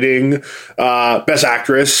 its editing, best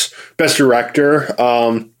actress, best director.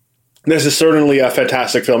 This is certainly a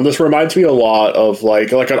fantastic film. This reminds me a lot of,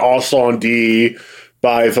 like an Incendie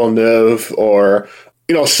by Villeneuve, or,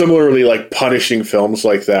 you know, similarly, like, punishing films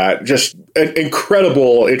like that. Just an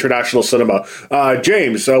incredible international cinema.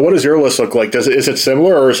 James, what does your list look like? Is it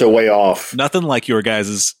similar or is it way off? Nothing like your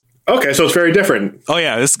guys's. Okay, so it's very different. Oh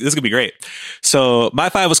yeah, this could be great. So my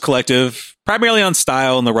 5 was Collective, primarily on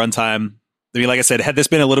style and the runtime. I mean, like I said, had this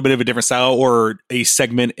been a little bit of a different style or a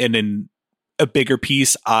segment in a bigger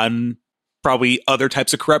piece on probably other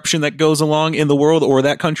types of corruption that goes along in the world or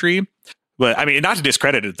that country. But I mean, not to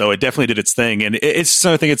discredit it, though, it definitely did its thing. And it's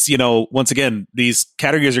something, it's, you know, once again, these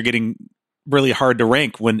categories are getting really hard to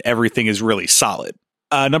rank when everything is really solid.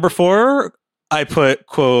 Number 4, I put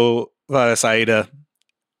Quo Vadis Aida,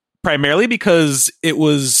 primarily because it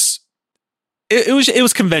was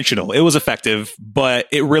conventional. It was effective, but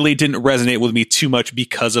it really didn't resonate with me too much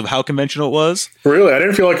because of how conventional it was. Really? I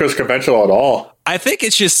didn't feel like it was conventional at all. I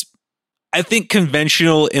think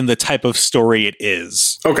conventional in the type of story it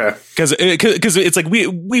is. Okay. Because it's like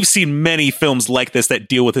we've seen many films like this that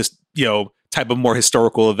deal with this, you know, type of more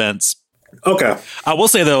historical events. Okay. I will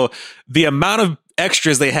say, though, the amount of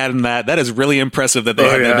extras they had in that is really impressive that they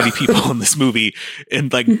had that many people in this movie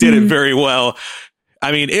and, like, did it very well.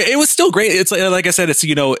 I mean, it was still great. It's like I said, it's,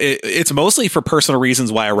 you know, it's mostly for personal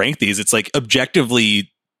reasons why I rank these. It's like objectively,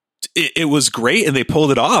 it was great and they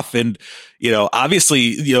pulled it off. And, you know, obviously,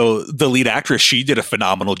 you know, the lead actress, she did a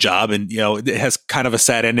phenomenal job, and, you know, it has kind of a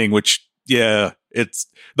sad ending, which, yeah, it's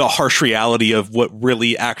the harsh reality of what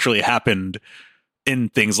really actually happened in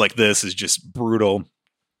things like this is just brutal.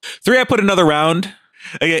 3, I put Another Round.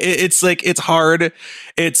 It's like, it's hard.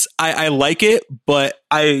 I like it, but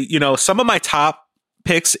you know, some of my top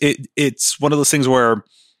picks, it's one of those things where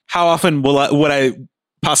how often would I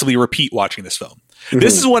possibly repeat watching this film? Mm-hmm.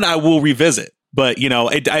 This is one I will revisit, but, you know,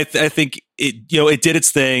 I think it, you know, it did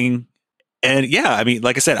its thing. And yeah, I mean,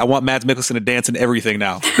 like I said, I want Mads Mikkelsen to dance in everything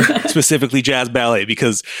now, specifically jazz ballet,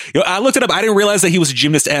 because, you know, I looked it up. I didn't realize that he was a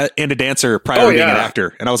gymnast and a dancer prior to being an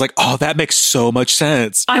actor. And I was like, oh, that makes so much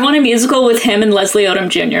sense. I want a musical with him and Leslie Odom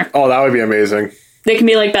Jr. Oh, that would be amazing. They can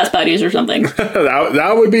be like best buddies or something.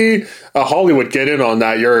 that would be a Hollywood, get in on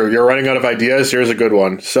that. You're running out of ideas. Here's a good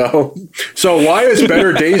one. So why is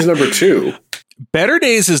Better Days number 2? Better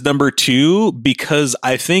Days is number 2 because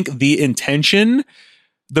I think the intention,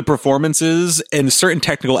 the performances, and certain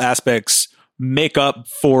technical aspects make up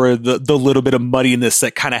for the little bit of muddiness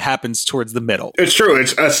that kind of happens towards the middle. It's true.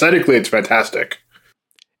 It's aesthetically, it's fantastic.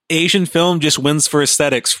 Asian film just wins for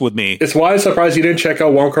aesthetics with me. It's why I'm surprised you didn't check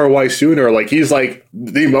out Wong Kar-wai sooner. Like, he's like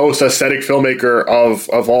the most aesthetic filmmaker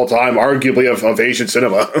of all time, arguably of Asian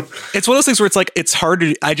cinema. It's one of those things where it's like, it's hard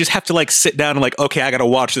to, I just have to, like, sit down and, like, okay, I got to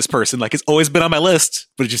watch this person. Like, it's always been on my list,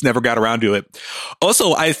 but it just never got around to it.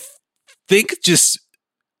 Also, I think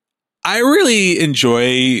I really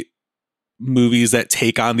enjoy movies that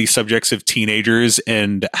take on these subjects of teenagers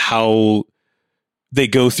and how they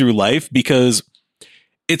go through life, because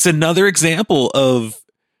it's another example of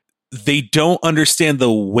they don't understand the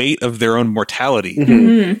weight of their own mortality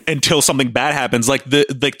until something bad happens. Like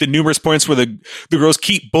the numerous points where the girls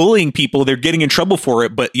keep bullying people, they're getting in trouble for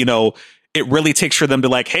it, but, you know, it really takes for them to,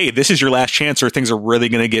 like, hey, this is your last chance or things are really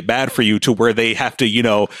going to get bad for you, to where they have to, you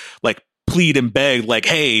know, like, plead and beg, like,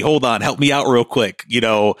 hey, hold on, help me out real quick. You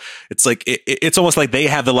know, it's like, it's almost like they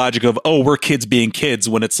have the logic of, oh, we're kids being kids,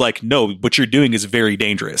 when it's like, no, what you're doing is very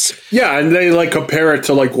dangerous. Yeah. And they, like, compare it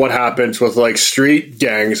to, like, what happens with, like, street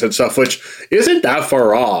gangs and stuff, which isn't that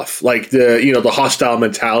far off. Like, the, you know, the hostile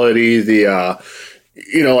mentality, the,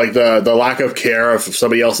 you know, like the lack of care of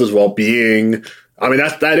somebody else's well-being. I mean,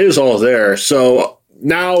 that is all there. So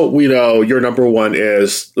now we know your number 1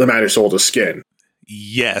 is The Man Who Sold His Skin.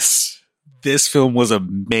 Yes. This film was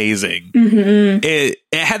amazing. Mm-hmm. It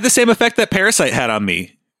had the same effect that Parasite had on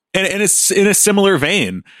me. And it's in a similar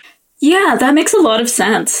vein. Yeah, that makes a lot of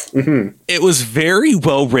sense. Mm-hmm. It was very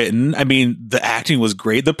well written. I mean, the acting was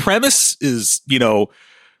great. The premise is, you know,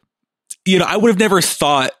 I would have never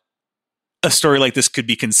thought a story like this could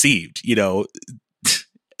be conceived. You know,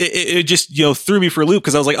 it just, you know, threw me for a loop,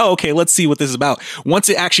 because I was like, oh, okay, let's see what this is about. Once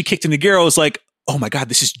it actually kicked into gear, I was like, oh my God,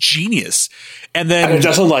 this is genius. And then it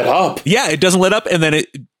doesn't light up. Yeah, it doesn't let up. And then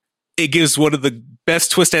it gives one of the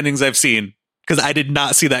best twist endings I've seen, because I did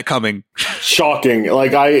not see that coming. Shocking.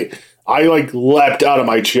 Like I like leapt out of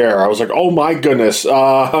my chair. I was like, oh my goodness.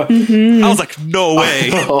 I was like, no way.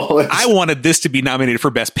 I wanted this to be nominated for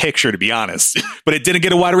Best Picture, to be honest, but it didn't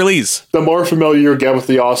get a wide release. The more familiar you get with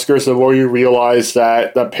the Oscars, the more you realize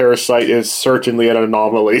that Parasite is certainly an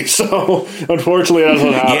anomaly. So unfortunately, that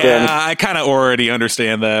doesn't happen. Yeah, I kind of already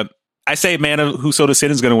understand that. I say Man Who Sowed a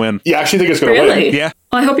Sin is going to win. Yeah, I actually think it's going to win. Yeah.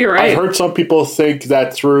 Well, I hope you're right. I've heard some people think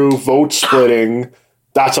that through vote splitting,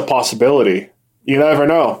 that's a possibility. You never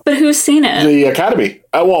know. But who's seen it? The Academy.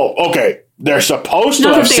 Well, okay. They're supposed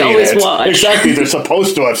to have seen it. Watch. Exactly. They're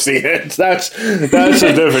supposed to have seen it. That's a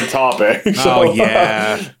different topic. So, oh,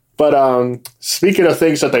 yeah. But speaking of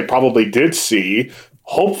things that they probably did see,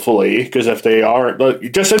 hopefully, because if they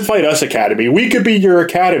aren't, just invite us, Academy. We could be your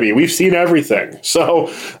Academy. We've seen everything.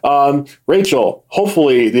 So, Rachel,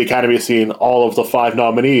 hopefully the Academy has seen all of the 5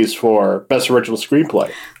 nominees for Best Original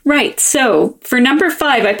Screenplay. Right. So, for number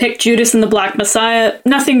 5, I picked Judas and the Black Messiah.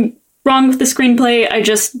 Nothing wrong with the screenplay. I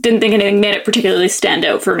just didn't think anything made it particularly stand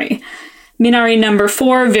out for me. Minari number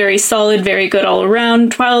 4, very solid, very good all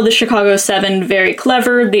around. Trial of the Chicago 7, very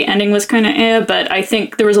clever. The ending was kind of but I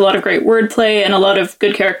think there was a lot of great wordplay and a lot of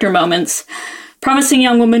good character moments. Promising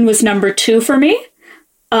Young Woman was number 2 for me.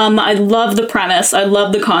 I love the premise. I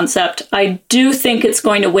love the concept. I do think it's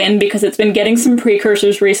going to win because it's been getting some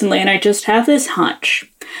precursors recently, and I just have this hunch.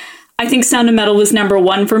 I think Sound of Metal was number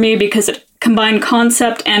 1 for me because it combined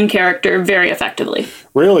concept and character very effectively.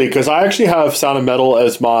 Really? Because I actually have Sound of Metal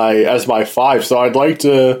as my 5, so I'd like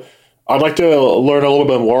to learn a little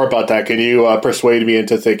bit more about that. Can you persuade me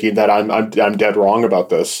into thinking that I'm dead wrong about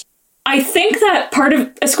this? I think that part of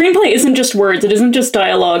a screenplay isn't just words, it isn't just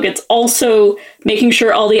dialogue, it's also making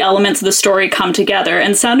sure all the elements of the story come together.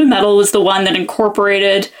 And Sound of Metal was the one that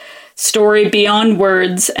incorporated story beyond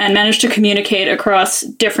words and managed to communicate across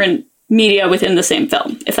different media within the same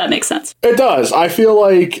film, if that makes sense. It does. I feel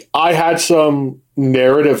like I had some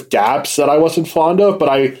narrative gaps that I wasn't fond of, but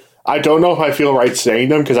I don't know if I feel right saying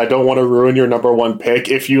them because I don't want to ruin your number 1 pick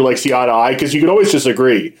if you like see eye to eye, because you can always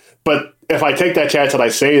disagree. But if I take that chance and I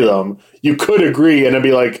say them, you could agree and then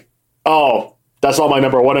be like, oh, that's not my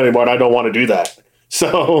number 1 anymore, and I don't want to do that.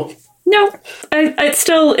 So no, it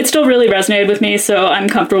still really resonated with me, so I'm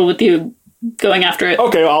comfortable with you going after it.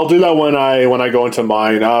 Okay, I'll do that when I go into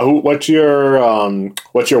mine. What's your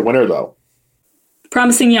winner though?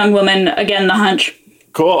 Promising Young Woman, again, the hunch.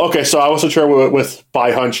 Cool. Okay, so I wasn't sure with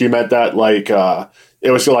by hunch you meant that like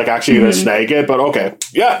it was like actually going to snag it, but okay,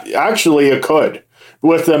 yeah, actually it could.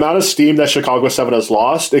 With the amount of steam that Chicago 7 has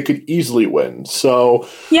lost, it could easily win. So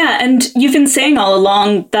yeah, and you've been saying all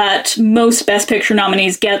along that most Best Picture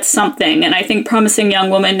nominees get something, and I think Promising Young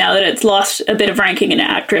Woman, now that it's lost a bit of ranking in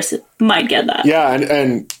actress, it might get that. Yeah,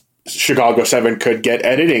 and Chicago 7 could get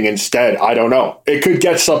editing instead. I don't know. It could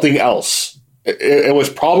get something else. It was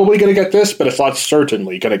probably going to get this, but it's not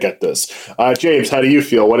certainly going to get this. James, how do you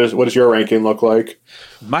feel? What does your ranking look like?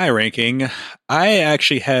 My ranking, I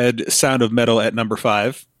actually had Sound of Metal at number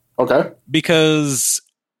 5. Okay. Because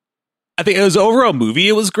I think it was overall movie,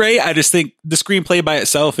 it was great. I just think the screenplay by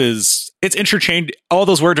itself it's interchangeable. All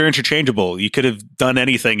those words are interchangeable. You could have done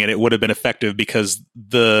anything and it would have been effective because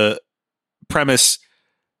the premise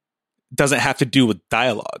doesn't have to do with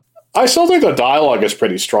dialogue. I still think the dialogue is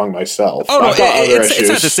pretty strong myself. Oh, no, it's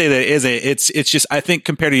not to say that it isn't. It's just, I think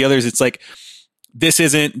compared to the others, it's like, this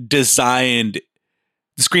isn't designed,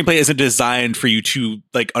 the screenplay isn't designed for you to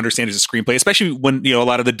like understand as a screenplay, especially when, a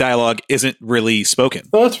lot of the dialogue isn't really spoken.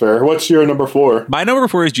 Oh, that's fair. What's your number 4? My number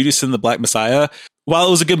 4 is Judas and the Black Messiah. While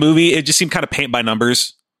it was a good movie, it just seemed kind of paint by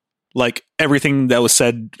numbers. Like everything that was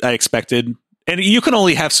said, I expected. And you can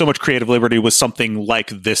only have so much creative liberty with something like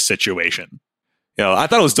this situation. I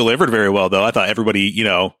thought it was delivered very well, though. I thought everybody,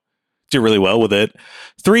 did really well with it.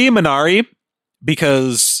 3, Minari,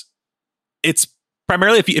 because it's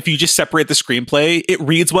primarily, if you just separate the screenplay, it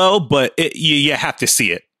reads well, but you have to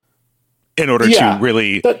see it in order to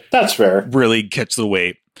really, that's fair, really catch the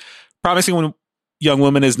weight. Promising Young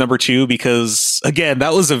Woman is number 2 because, again,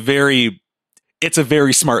 that was it's a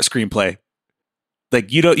very smart screenplay.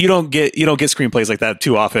 Like you don't get screenplays like that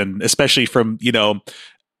too often, especially from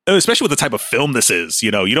especially with the type of film this is.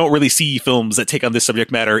 You don't really see films that take on this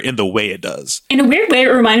subject matter in the way it does. In a weird way, it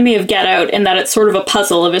reminded me of Get Out in that it's sort of a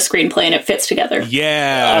puzzle of a screenplay and it fits together.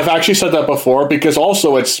 Yeah. I've actually said that before because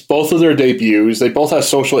also it's both of their debuts. They both have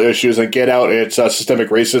social issues, and Get Out, it's systemic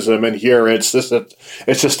racism, and here it's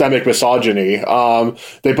systemic misogyny.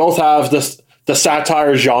 They both have the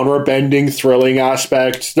satire, genre bending, thrilling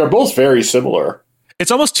aspect. They're both very similar.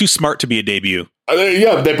 It's almost too smart to be a debut.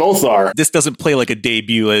 Yeah, they both are. This doesn't play like a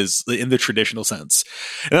debut as in the traditional sense.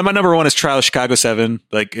 And then my number one is Trial of Chicago 7.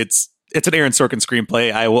 Like it's an Aaron Sorkin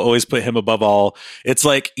screenplay. I will always put him above all. It's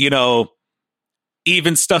like,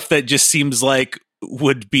 even stuff that just seems like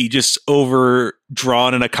would be just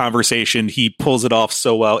overdrawn in a conversation, he pulls it off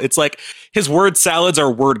so well. It's like his word salads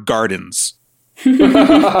are word gardens.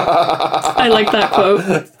 I like that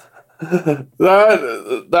quote.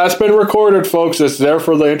 That's been recorded, folks. It's there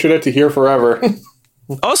for the internet to hear forever.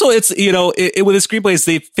 Also, it's with his screenplays,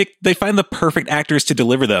 they find the perfect actors to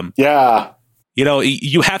deliver them. Yeah.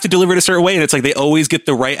 You have to deliver it a certain way, and it's like they always get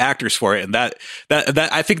the right actors for it, and that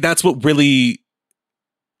I think that's what really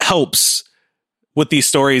helps with these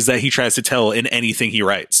stories that he tries to tell in anything he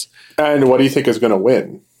writes. And what do you think is going to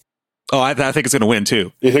win? Oh, I think it's going to win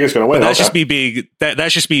too. You think it's going to win? But that's just me being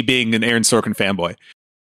that's just me being an Aaron Sorkin fanboy.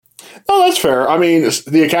 Oh, that's fair. I mean,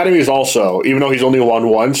 the Academy is also, even though he's only won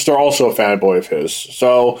once, they're also a fanboy of his.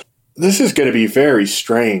 So this is going to be very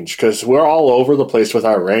strange because we're all over the place with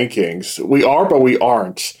our rankings. We are, but we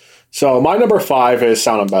aren't. So my number 5 is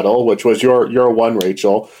Sound of Metal, which was your one,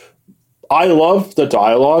 Rachel. I love the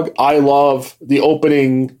dialogue. I love the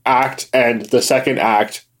opening act and the second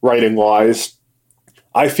act writing-wise.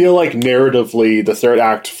 I feel like narratively the third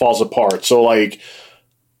act falls apart. So I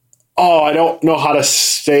don't know how to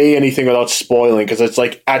say anything without spoiling because it's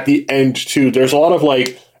like at the end too, there's a lot of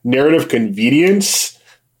like narrative convenience.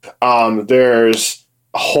 There's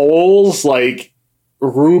holes like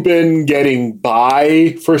Ruben getting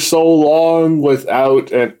by for so long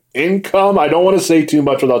without an income. I don't want to say too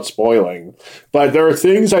much without spoiling, but there are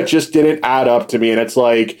things that just didn't add up to me. And it's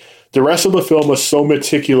like the rest of the film was so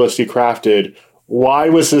meticulously crafted. Why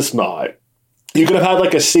was this not? You could have had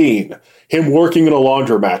like a scene, him working in a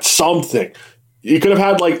laundromat, something. You could have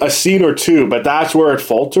had like a scene or two, but that's where it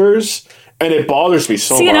falters, and it bothers me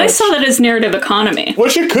so much. See, and I saw that as narrative economy.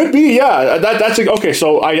 Which it could be, yeah. That's okay,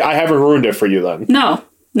 so I haven't ruined it for you then. No,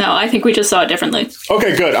 I think we just saw it differently.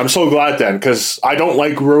 Okay, good. I'm so glad then, because I don't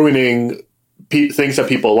like ruining things that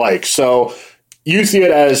people like. So you see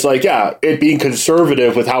it as like, yeah, it being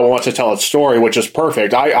conservative with how it wants to tell its story, which is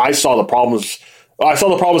perfect. I saw the problems. I saw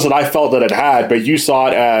the problems that I felt that it had, but you saw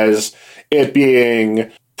it as it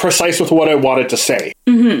being precise with what I wanted to say.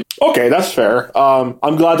 Mm-hmm. Okay, that's fair.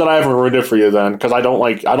 I'm glad that I haven't ruined it for you then, because I don't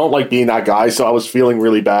like being that guy, so I was feeling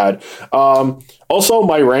really bad. Also,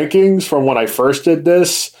 my rankings from when I first did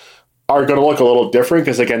this are going to look a little different,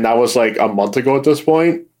 because again, that was like a month ago at this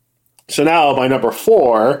point. So now my number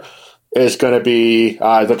 4 is going to be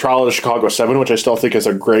The Trial of Chicago 7, which I still think is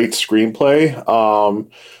a great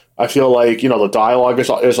screenplay. I feel like, the dialogue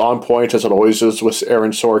is on point, as it always is with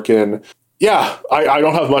Aaron Sorkin. Yeah, I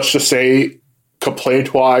don't have much to say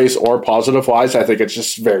complaint-wise or positive-wise. I think it's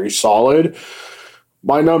just very solid.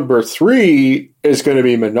 My number 3 is going to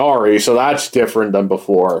be Minari, so that's different than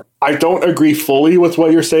before. I don't agree fully with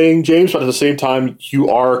what you're saying, James, but at the same time, you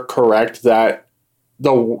are correct that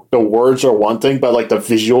the words are one thing, but like the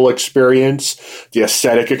visual experience, the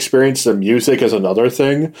aesthetic experience, the music is another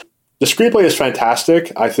thing. The screenplay is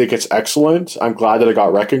fantastic. I think it's excellent. I'm glad that it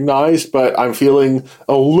got recognized, but I'm feeling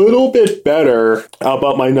a little bit better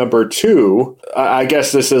about my number 2. I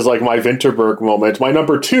guess this is like my Vinterberg moment. My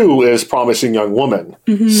number 2 is Promising Young Woman.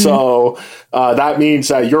 Mm-hmm. So that means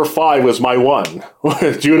that your 5 was my 1.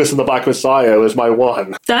 Judas and the Black Messiah was my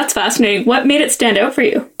 1. That's fascinating. What made it stand out for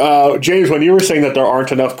you? James, when you were saying that there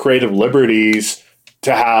aren't enough creative liberties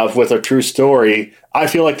to have with a true story, I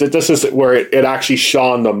feel like that this is where it actually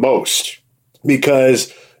shone the most,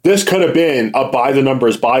 because this could have been a by the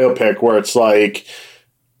numbers biopic where it's like,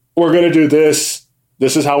 we're going to do this.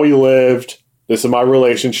 This is how we lived. This is my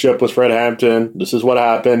relationship with Fred Hampton. This is what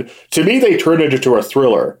happened. To me, they turned it into a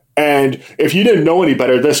thriller. And if you didn't know any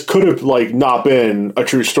better, this could have not been a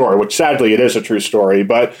true story, which sadly it is a true story.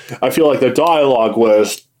 But I feel like the dialogue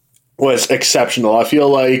was exceptional. I feel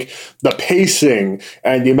like the pacing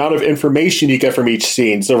and the amount of information you get from each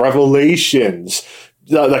scene, the revelations,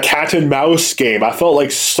 the cat and mouse game, I felt like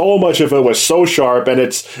so much of it was so sharp, and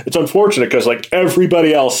it's unfortunate because like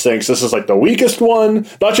everybody else thinks this is like the weakest one.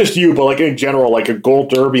 Not just you, but like in general, like a Gold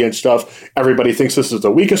Derby and stuff, everybody thinks this is the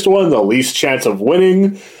weakest one, the least chance of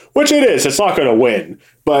winning, which it is. It's not going to win,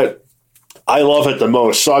 but I love it the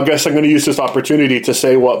most. So I guess I'm going to use this opportunity to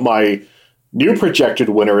say what my new projected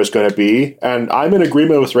winner is going to be, and I'm in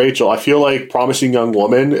agreement with Rachel. I feel like Promising Young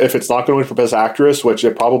Woman, if it's not going to win for Best Actress, which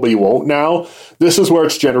it probably won't now, this is where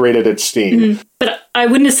it's generated its steam. Mm-hmm. But I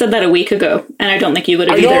wouldn't have said that a week ago, and I don't think you would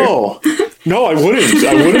have either. I know. No, I wouldn't.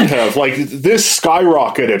 I wouldn't have. Like, this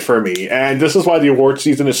skyrocketed for me, and this is why the award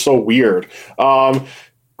season is so weird.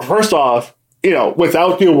 First off,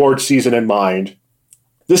 without the award season in mind,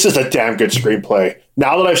 this is a damn good screenplay.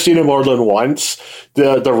 Now that I've seen it more than once,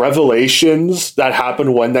 the revelations that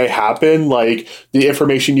happen when they happen, like the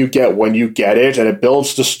information you get when you get it, and it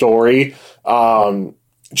builds the story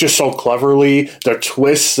just so cleverly. The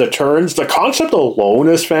twists, the turns, the concept alone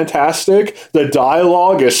is fantastic. The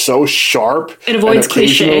dialogue is so sharp. It avoids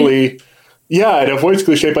cliche. Yeah, it avoids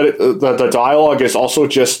cliche, but the dialogue is also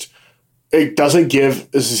just, it doesn't give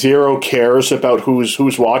zero cares about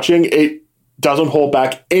who's watching. It doesn't hold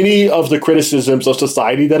back any of the criticisms of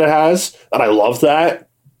society that it has, and I love that.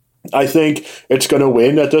 I think it's going to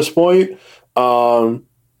win at this point.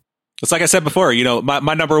 It's like I said before,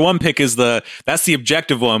 my number one pick is that's the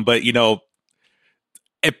objective one, but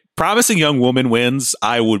if Promising Young Woman wins,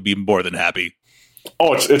 I would be more than happy.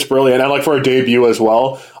 Oh, it's brilliant. And like for a debut as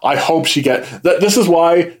well, I hope she this is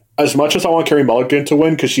why, as much as I want Carey Mulligan to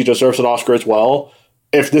win, because she deserves an Oscar as well,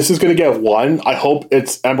 if this is going to get one, I hope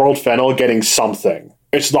it's Emerald Fennell getting something.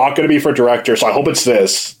 It's not going to be for director, so I hope it's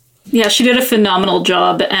this. Yeah, she did a phenomenal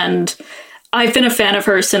job, and I've been a fan of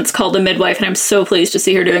her since Called a Midwife, and I'm so pleased to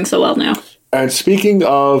see her doing so well now. And speaking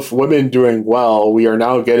of women doing well, we are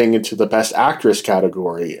now getting into the Best Actress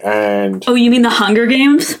category. And oh, you mean the Hunger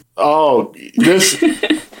Games? Oh, this...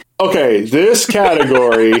 Okay, this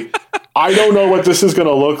category, I don't know what this is going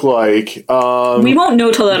to look like. We won't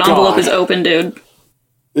know till that envelope is open, dude.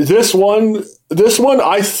 This one,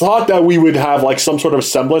 I thought that we would have like some sort of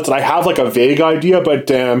semblance, and I have like a vague idea, but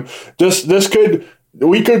damn,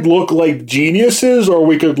 we could look like geniuses, or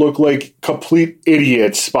we could look like complete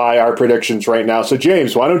idiots by our predictions right now. So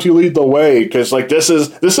James, why don't you lead the way? Because like this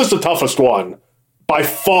is the toughest one, by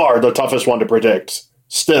far the toughest one to predict.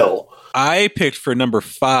 Still, I picked for number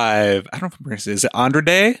 5. I don't know if I'm pronouncing it. Is it Andra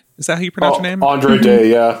Day? Is that how you pronounce your name? Andra Day,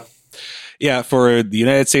 yeah. Yeah, for the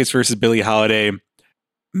United States versus Billie Holiday.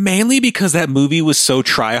 Mainly because that movie was so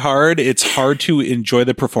try-hard, it's hard to enjoy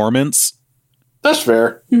the performance. That's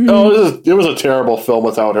fair. Mm-hmm. It was a terrible film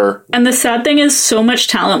without her. And the sad thing is, so much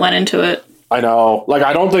talent went into it. I know. Like,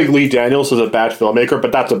 I don't think Lee Daniels is a bad filmmaker,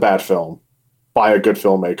 but that's a bad film by a good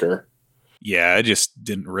filmmaker. Yeah, I just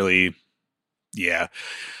didn't really... Yeah.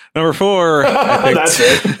 Number 4, I picked... That's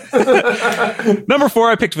it. Number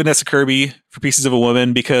 4, I picked Vanessa Kirby for Pieces of a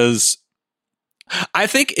Woman because... I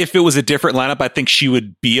think if it was a different lineup, I think she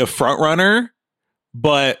would be a front runner.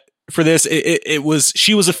 But for this,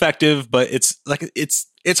 she was effective. But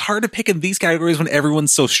it's hard to pick in these categories when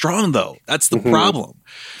everyone's so strong, though. That's the problem.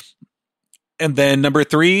 And then number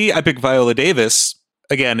 3, I picked Viola Davis.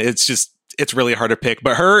 Again, it's really hard to pick.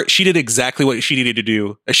 But she did exactly what she needed to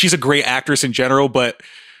do. She's a great actress in general, but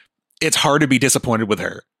it's hard to be disappointed with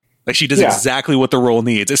her. Like, she does exactly what the role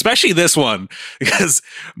needs, especially this one, because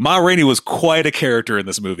Ma Rainey was quite a character in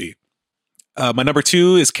this movie. My number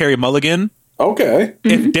 2 is Carey Mulligan. Okay.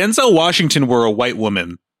 If Denzel Washington were a white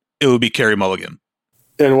woman, it would be Carey Mulligan.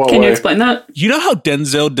 In what way? Can you explain that? You know how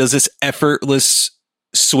Denzel does this effortless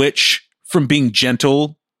switch from being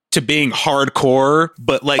gentle to being hardcore,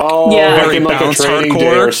 but like very balanced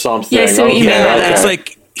hardcore or something? Yeah, so you mean that. It's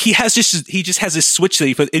like he just has this switch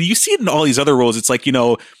that and you see it in all these other roles. It's like,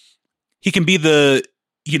 he can be the,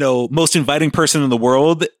 most inviting person in the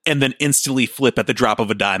world and then instantly flip at the drop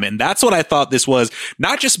of a dime. And that's what I thought this was,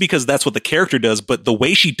 not just because that's what the character does, but the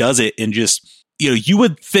way she does it. And just, you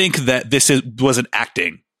would think that wasn't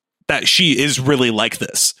acting, that she is really like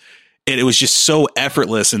this. And it was just so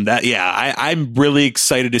effortless. And that, I'm really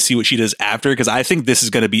excited to see what she does after, because I think this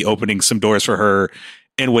is going to be opening some doors for her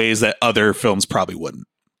in ways that other films probably wouldn't.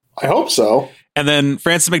 I hope so. And then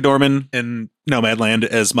Frances McDormand in Nomadland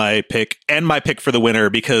as my pick, and my pick for the winner,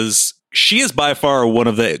 because she is by far one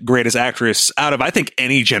of the greatest actresses out of, I think,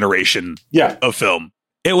 any generation of film.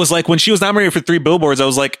 It was like when she was nominated for 3 Billboards, I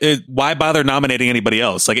was like, why bother nominating anybody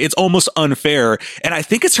else? Like, it's almost unfair. And I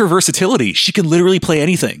think it's her versatility. She can literally play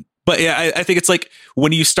anything. But yeah, I think it's like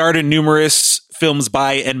when you start in numerous films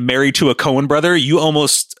by and married to a Coen brother,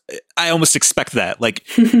 I almost expect that. Like,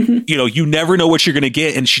 you never know what you're going to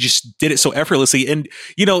get. And she just did it so effortlessly. And,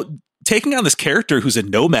 taking on this character who's a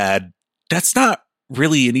nomad, that's not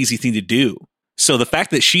really an easy thing to do. So the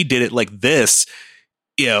fact that she did it like this,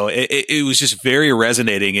 it was just very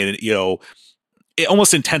resonating. And, it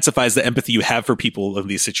almost intensifies the empathy you have for people in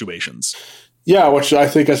these situations. Yeah, which I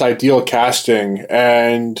think is ideal casting.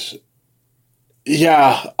 And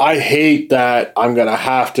yeah, I hate that I'm going to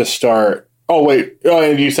have to start. Oh, wait.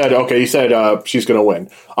 And you said she's going to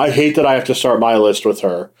win. I hate that I have to start my list with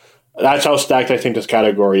her. That's how stacked I think this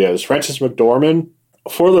category is. Frances McDormand,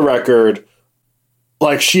 for the record,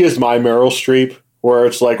 like, she is my Meryl Streep, where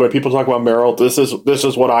it's like when people talk about Meryl, this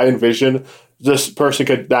is what I envision. This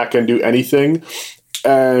person that can do anything.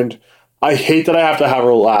 And I hate that I have to have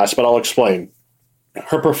her last, but I'll explain.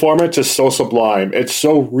 Her performance is so sublime. It's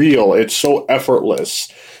so real. It's so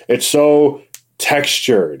effortless. It's so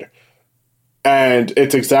textured. And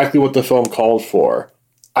it's exactly what the film called for.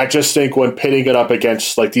 I just think when pitting it up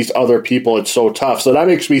against like these other people, it's so tough. So that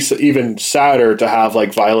makes me even sadder to have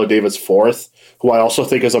like Viola Davis fourth, who I also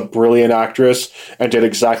think is a brilliant actress and did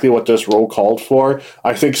exactly what this role called for.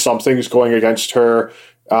 I think something's going against her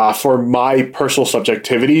for my personal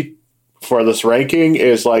subjectivity for this ranking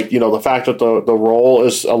is like, you know, the fact that the role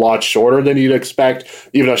is a lot shorter than you'd expect,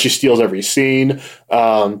 even though she steals every scene.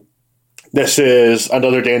 This is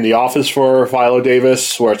another day in the office for Viola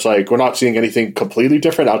Davis, where it's like we're not seeing anything completely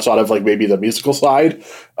different outside of like maybe the musical side.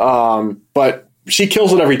 But she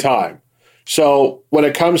kills it every time. So when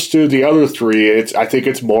it comes to the other three, I think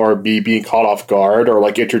it's more me being caught off guard or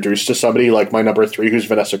like introduced to somebody like my number 3, who's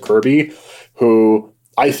Vanessa Kirby, who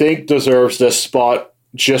I think deserves this spot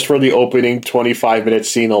just for the opening 25-minute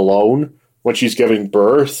scene alone when she's giving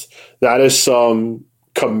birth. That is some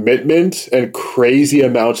commitment and crazy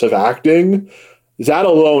amounts of acting. That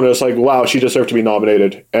alone is like, wow, she deserved to be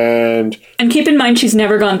nominated. And keep in mind, she's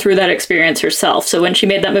never gone through that experience herself. So when she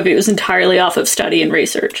made that movie, it was entirely off of study and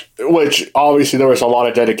research. Which, obviously, there was a lot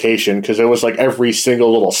of dedication because it was like every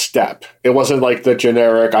single little step. It wasn't like the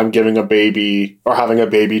generic, I'm giving a baby or having a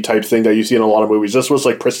baby type thing that you see in a lot of movies. This was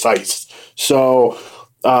like precise. So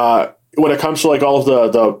when it comes to like all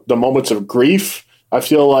of the moments of grief, I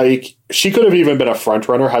feel like she could have even been a front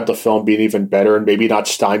runner had the film been even better and maybe not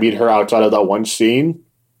stymied her outside of that one scene.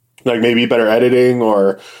 Like maybe better editing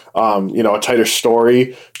or, a tighter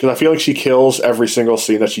story. Because I feel like she kills every single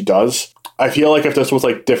scene that she does. I feel like if this was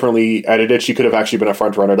like differently edited, she could have actually been a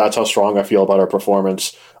front runner. That's how strong I feel about her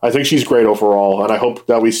performance. I think she's great overall, and I hope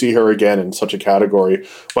that we see her again in such a category.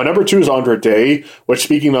 My number 2 is Andra Day, which,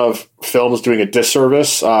 speaking of films doing a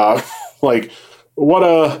disservice, I liked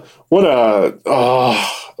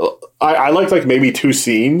like maybe 2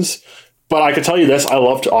 scenes, but I can tell you this, I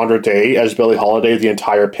loved Andra Day as Billie Holiday, the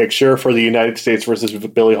entire picture for the United States versus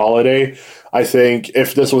Billie Holiday. I think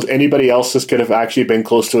if this was anybody else, this could have actually been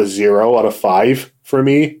close to a 0 out of 5 for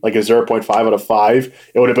me, like a 0.5 out of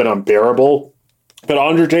 5. It would have been unbearable. But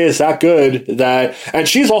Andra Day is that good and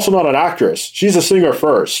she's also not an actress. She's a singer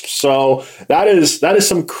first. So that is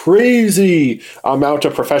some crazy amount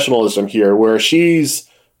of professionalism here where she's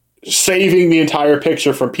saving the entire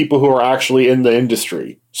picture from people who are actually in the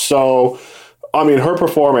industry. So, I mean, her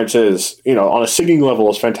performance is, on a singing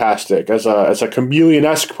level is fantastic. As a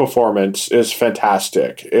chameleon-esque performance is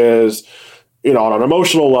fantastic. On an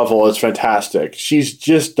emotional level is fantastic. She's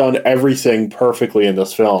just done everything perfectly in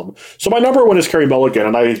this film. So my number 1 is Carey Mulligan,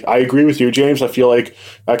 and I agree with you, James. I feel like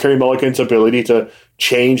Carey Mulligan's ability to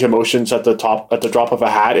change emotions at the drop of a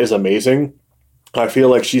hat is amazing. I feel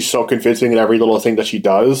like she's so convincing in every little thing that she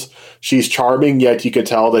does. She's charming, yet you could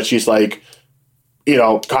tell that she's like,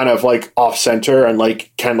 kind of like off center and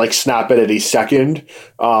like can like snap it at a second.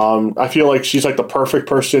 I feel like she's like the perfect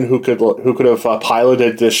person who could have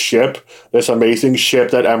piloted this amazing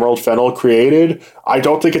ship that Emerald Fennell created. I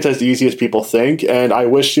don't think it's as easy as people think, and I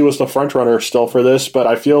wish she was the front runner still for this, but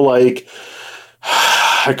I feel like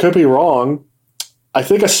I could be wrong. I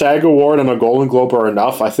think a SAG award and a Golden Globe are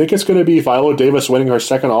enough. I think it's going to be Viola Davis winning her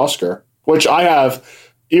second Oscar, which I have,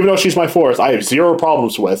 even though she's my 4th, I have 0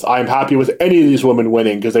 problems with. I'm happy with any of these women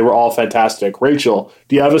winning because they were all fantastic. Rachel,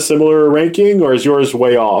 do you have a similar ranking or is yours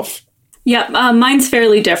way off? Yeah, mine's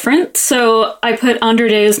fairly different. So I put Andra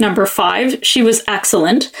Day as number 5. She was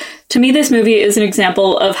excellent. To me, this movie is an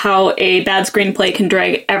example of how a bad screenplay can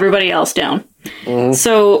drag everybody else down. Mm-hmm.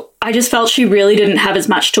 So I just felt she really didn't have as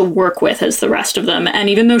much to work with as the rest of them. And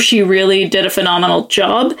even though she really did a phenomenal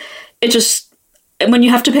job, it just, when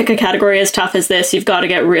you have to pick a category as tough as this, you've got to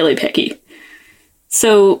get really picky.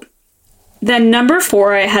 So then number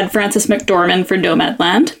 4, I had Frances McDormand for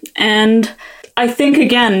Nomadland. And I think,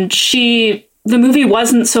 again, the movie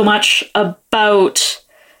wasn't so much about,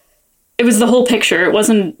 it was the whole picture. It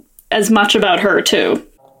wasn't as much about her, too.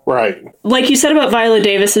 Right. Like you said about Viola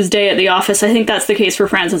Davis's day at the office, I think that's the case for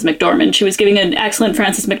Frances McDormand. She was giving an excellent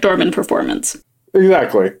Frances McDormand performance.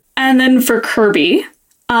 Exactly. And then for Kirby,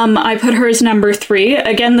 I put her as number 3.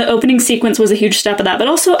 Again, the opening sequence was a huge step of that, but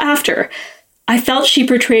also after. I felt she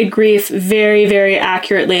portrayed grief very, very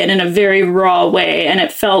accurately and in a very raw way, and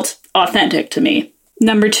it felt authentic to me.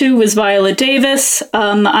 Number 2 was Viola Davis.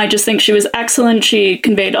 I just think she was excellent. She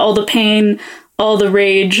conveyed all the pain, all the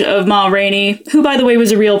rage of Ma Rainey, who, by the way,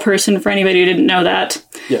 was a real person for anybody who didn't know that.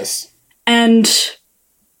 Yes. And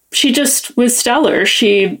she just was stellar.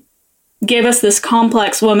 She gave us this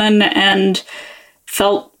complex woman and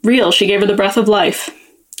felt real. She gave her the breath of life.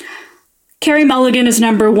 Carey Mulligan is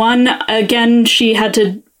number 1. Again, she had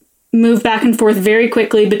to move back and forth very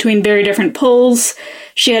quickly between very different pulls.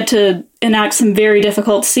 She had to enact some very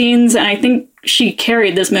difficult scenes, and I think she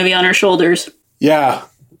carried this movie on her shoulders. Yeah,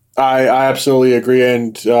 I absolutely agree.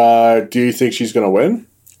 And do you think she's going to win?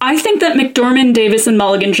 I think that McDormand, Davis, and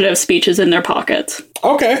Mulligan should have speeches in their pockets.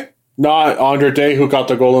 Okay. Not Andra Day, who got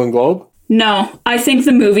the Golden Globe? No, I think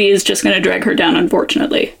the movie is just going to drag her down,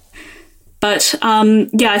 unfortunately. But,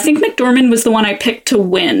 I think McDormand was the one I picked to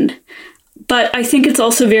win. But I think it's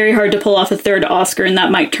also very hard to pull off a third Oscar, and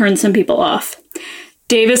that might turn some people off.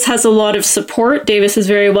 Davis has a lot of support. Davis is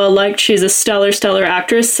very well liked. She's a stellar, stellar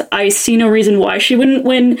actress. I see no reason why she wouldn't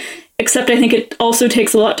win, except I think it also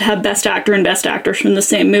takes a lot to have Best Actor and Best Actress from the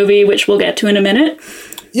same movie, which we'll get to in a minute.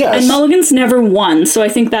 Yes. And Mulligan's never won, so I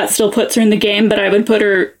think that still puts her in the game, but I would put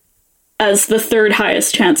her as the third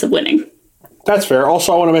highest chance of winning. That's fair.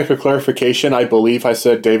 Also, I want to make a clarification. I believe I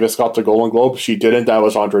said Davis got the Golden Globe. She didn't. That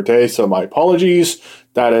was Andra Day, so my apologies.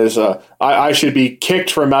 That is, I should be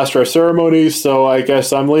kicked from Master of Ceremonies, so I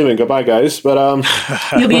guess I'm leaving. Goodbye, guys. But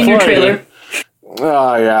you'll be in your trailer.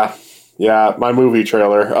 Yeah, my movie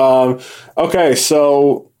trailer. Okay,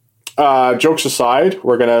 so jokes aside,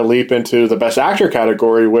 we're going to leap into the Best Actor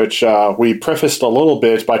category, which we prefaced a little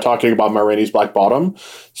bit by talking about Ma Rainey's Black Bottom.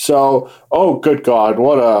 So, oh, good God,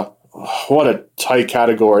 what a tight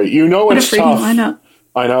category. You know it's tough.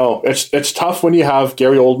 I know. It's tough when you have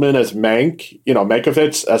Gary Oldman as Mank,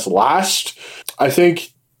 Mankiewicz as last. I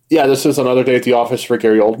think, this is another day at the office for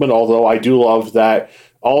Gary Oldman, although I do love that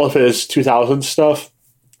all of his 2000s stuff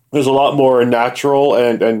is a lot more natural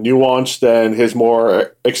and nuanced than his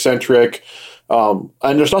more eccentric, and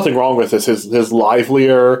there's nothing wrong with this, his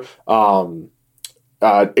livelier 80s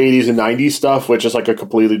and 90s stuff, which is like a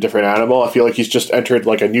completely different animal. I feel like he's just entered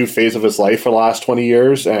like a new phase of his life for the last 20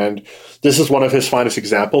 years, and this is one of his finest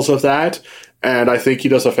examples of that. And I think he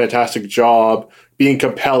does a fantastic job being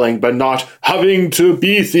compelling, but not having to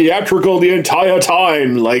be theatrical the entire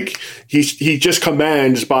time. Like, he just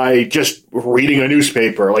commands by just reading a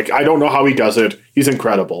newspaper. Like, I don't know how he does it. He's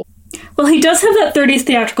incredible. Well, he does have that 30s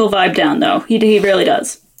theatrical vibe down, though. He really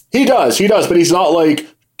does. He does, but he's not like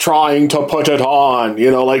trying to put it on,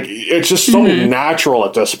 like it's just so natural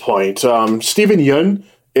at this point. Steven Yeun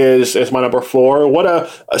is my number 4. What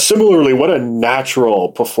a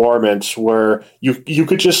natural performance where you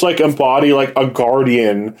could just like embody like a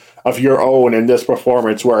guardian of your own in this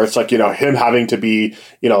performance, where it's like, him having to be,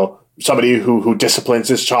 somebody who disciplines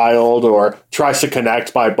his child or tries to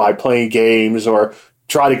connect by playing games or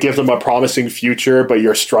try to give them a promising future, but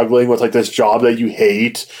you're struggling with like this job that you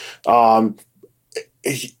hate.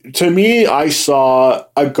 To me, I saw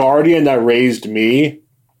a guardian that raised me,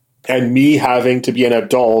 and me having to be an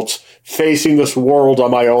adult facing this world on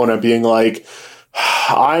my own and being like,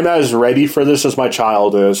 I'm as ready for this as my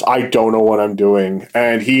child is. I don't know what I'm doing.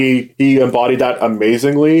 And he embodied that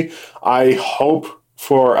amazingly. I hope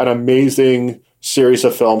for an amazing series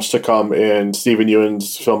of films to come in Steven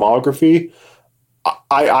Yeun's filmography.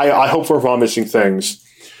 I hope for promising things.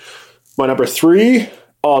 My number 3...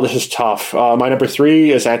 Oh, this is tough. My number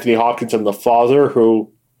 3 is Anthony Hopkins in The Father,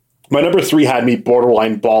 who... My number 3 had me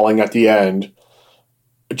borderline bawling at the end.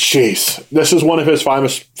 Jeez. This is one of his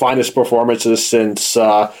finest performances since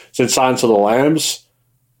Silence of the Lambs.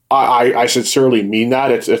 I sincerely mean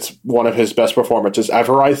that. It's one of his best performances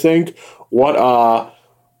ever, I think. What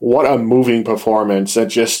a moving performance.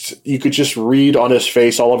 And you could just read on his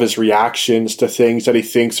face all of his reactions to things that he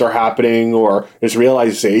thinks are happening or his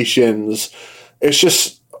realizations. It's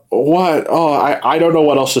just, I don't know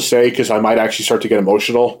what else to say because I might actually start to get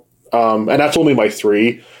emotional. And that's only my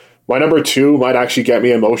 3. My number 2 might actually get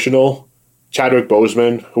me emotional. Chadwick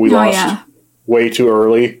Boseman, who we lost way too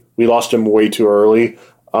early. We lost him way too early.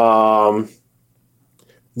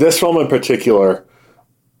 This film in particular,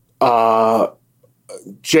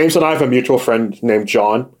 James and I have a mutual friend named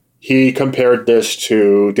John. He compared this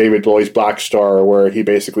to David Bowie's Black Star, where he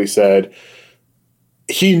basically said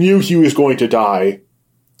he knew he was going to die,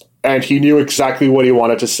 and he knew exactly what he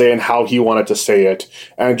wanted to say and how he wanted to say it.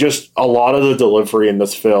 And just a lot of the delivery in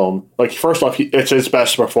this film, like, first off, it's his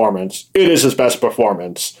best performance. It is his best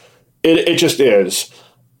performance. It just is.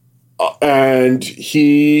 And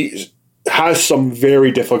he has some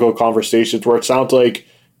very difficult conversations where it sounds like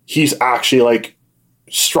he's actually, like,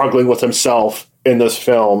 struggling with himself in this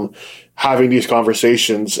film, having these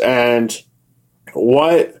conversations. And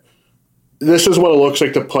what this is what it looks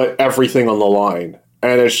like to put everything on the line,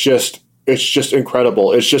 and it's just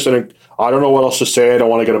incredible. It's just I don't know what else to say. I don't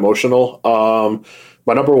want to get emotional.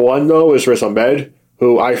 My number one though is Riz Ahmed,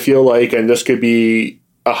 who I feel like, and this could be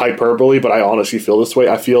a hyperbole, but I honestly feel this way.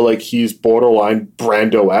 I feel like he's borderline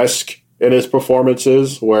Brando-esque in his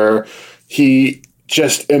performances, where he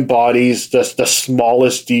just embodies the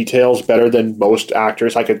smallest details better than most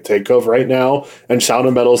actors I could think of right now. And Sound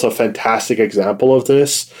of Metal is a fantastic example of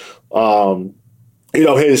this.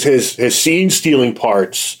 His scene stealing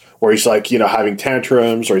parts where he's like, having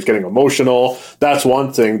tantrums or he's getting emotional, that's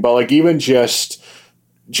one thing. But like even just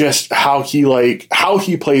how he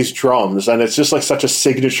plays drums, and it's just like such a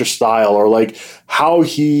signature style, or like how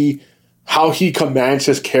he commands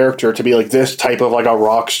his character to be like this type of like a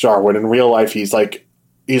rock star, when in real life he's like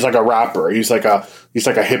a rapper. He's like a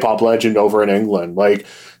hip hop legend over in England. Like,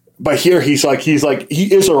 but here he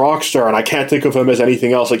is a rock star, and I can't think of him as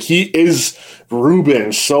anything else. Like he is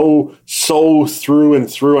Ruben so through and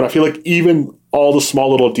through. And I feel like even all the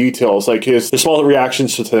small little details, like his small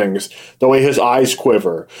reactions to things, the way his eyes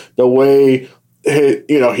quiver, the way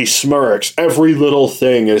he smirks, every little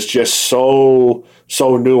thing is just so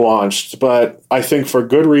nuanced. But I think for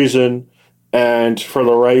good reason and for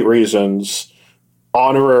the right reasons,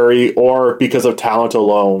 honorary or because of talent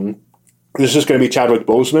alone, this is going to be Chadwick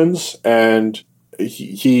Boseman's, and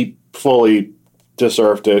he fully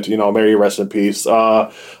deserved it. May he rest in peace.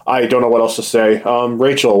 I don't know what else to say.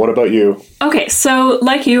 Rachel, what about you? Okay, so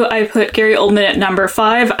like you, I put Gary Oldman at number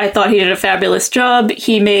 5. I thought he did a fabulous job.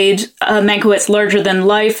 He made Mankiewicz larger than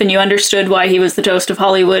life, and you understood why he was the toast of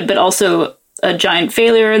Hollywood, but also a giant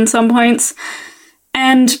failure in some points.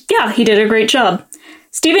 And yeah, he did a great job.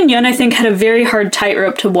 Stephen Yeun, I think, had a very hard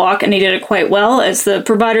tightrope to walk, and he did it quite well. As the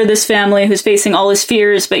provider of this family who's facing all his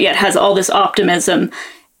fears, but yet has all this optimism,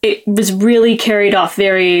 it was really carried off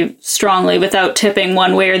very strongly without tipping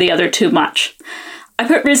one way or the other too much. I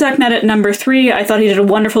put Riz Ahmed at number 3. I thought he did a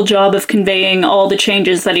wonderful job of conveying all the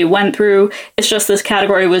changes that he went through. It's just this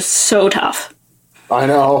category was so tough. I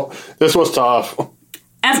know. This was tough.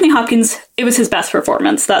 Anthony Hopkins, it was his best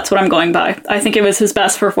performance. That's what I'm going by. I think it was his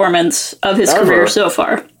best performance of his career so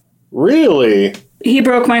far. Really? He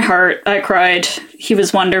broke my heart. I cried. He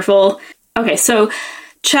was wonderful. Okay, so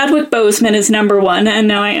Chadwick Boseman is number 1, and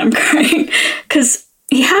now I am crying, because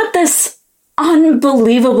he had this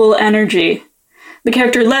unbelievable energy. The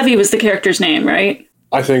character Levy was the character's name, right?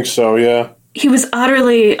 I think so, yeah. He was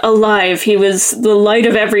utterly alive. He was the light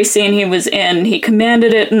of every scene he was in. He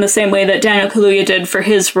commanded it in the same way that Daniel Kaluuya did for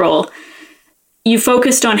his role. You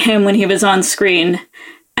focused on him when he was on screen,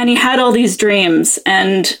 and he had all these dreams,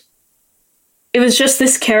 and it was just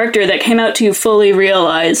this character that came out to you fully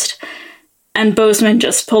realized, and Boseman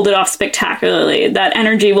just pulled it off spectacularly. That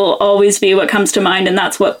energy will always be what comes to mind, and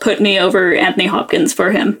that's what put me over Anthony Hopkins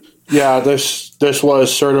for him. Yeah, this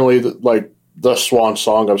was certainly the swan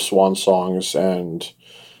song of swan songs. And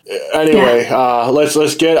anyway,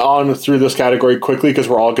 let's get on through this category quickly, because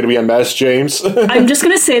we're all going to be a mess, James. I'm just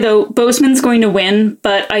going to say, though, Boseman's going to win,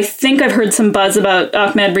 but I think I've heard some buzz about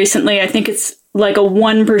Ahmed recently. I think it's like a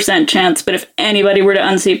 1% chance, but if anybody were to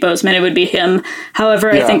unseat Boseman, it would be him. However,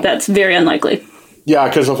 I think that's very unlikely. Yeah,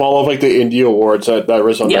 because of all of the indie awards that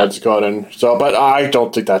Riz Ahmed's gotten. So, but I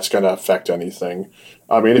don't think that's going to affect anything.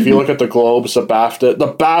 I mean, if you look at the Globes, the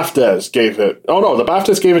BAFTAs gave it. Oh no, the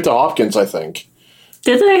BAFTAs gave it to Hopkins, I think.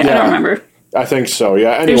 Did they? Yeah, I don't remember. I think so.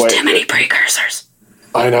 Yeah. Anyway, there's too many precursors.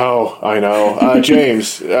 I know.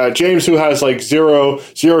 James, who has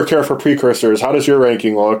zero care for precursors. How does your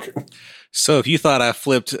ranking look? So if you thought I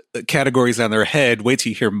flipped categories on their head, wait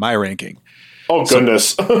till you hear my ranking. Oh,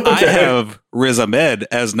 goodness. Okay. I have Riz Ahmed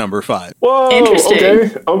as number 5. Whoa,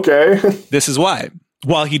 interesting. Okay. This is why.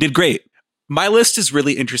 While he did great, my list is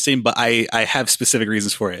really interesting, but I have specific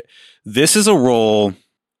reasons for it. This is a role,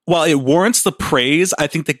 while it warrants the praise, I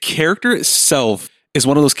think the character itself is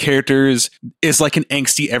one of those characters, is like an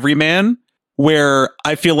angsty everyman, where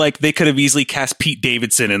I feel like they could have easily cast Pete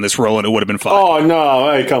Davidson in this role and it would have been fine. Oh,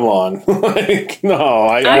 no. Hey, come on. No,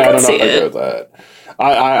 I don't know if I agree with that.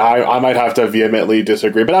 I might have to vehemently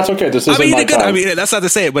disagree, but that's okay. This isn't my time. I mean, that's not to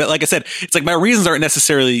say it, but like I said, it's like my reasons aren't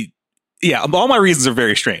necessarily... Yeah, all my reasons are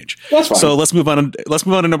very strange. That's fine. So let's move on. Let's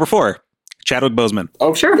move on to number 4, Chadwick Boseman.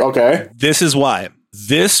 Oh, sure. Okay. This is why.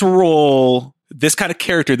 This role, this kind of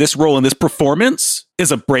character, this role and this performance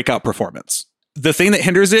is a breakout performance. The thing that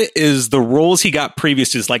hinders it is the roles he got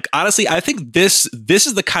previous to. Like, honestly, I think this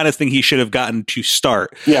is the kind of thing he should have gotten to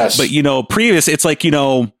start. Yes. But, previous, it's like,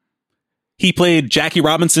 he played Jackie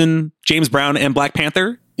Robinson, James Brown, and Black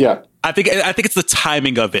Panther. Yeah. I think it's the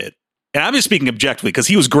timing of it. And I'm just speaking objectively because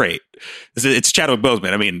he was great. It's Chadwick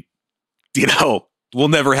Boseman. I mean, we'll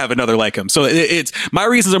never have another like him. So it's my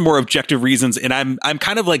reasons are more objective reasons, and I'm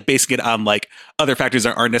kind of like basing it on like other factors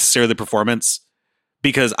that aren't necessarily performance,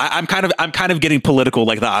 because I'm kind of getting political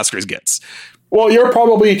like the Oscars gets. Well, you're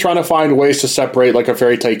probably trying to find ways to separate like a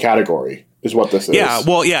very tight category is what this is. Yeah,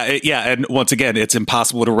 well, yeah, and once again, it's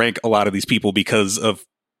impossible to rank a lot of these people because of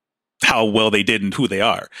how well they did and who they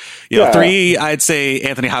are. 3, I'd say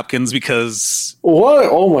Anthony Hopkins because... What?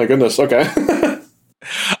 Oh my goodness, okay.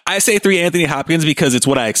 I say 3 Anthony Hopkins because it's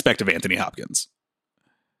what I expect of Anthony Hopkins.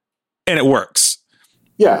 And it works.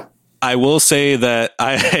 Yeah. I will say that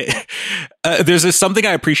there's something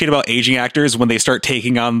I appreciate about aging actors when they start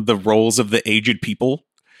taking on the roles of the aged people.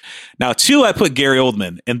 Now, 2, I put Gary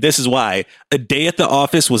Oldman, and this is why. A Day at the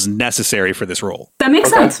Office was necessary for this role. That makes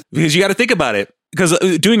sense. Because you got to think about it. Because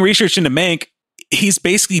doing research into Mank, he's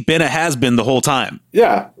basically been a has-been the whole time.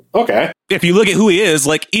 Yeah. Okay. If you look at who he is,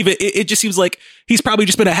 like even it just seems like he's probably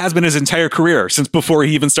just been a has-been his entire career since before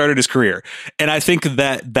he even started his career. And I think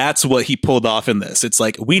that that's what he pulled off in this. It's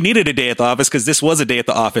like we needed a day at the office because this was a day at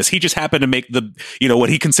the office. He just happened to make the what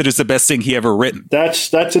he considers the best thing he ever written.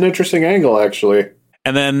 That's an interesting angle, actually.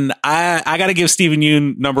 And then I got to give Stephen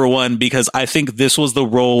Yeun number 1 because I think this was the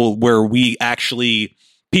role where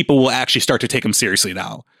people will actually start to take him seriously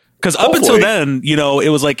now. Because up until then, it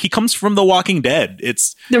was like he comes from The Walking Dead.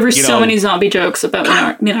 There were so many zombie jokes about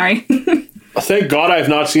Minari. Thank God I've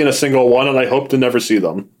not seen a single one, and I hope to never see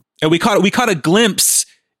them. And we caught a glimpse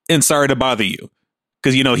in Sorry to Bother You.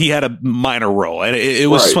 Because, he had a minor role. And it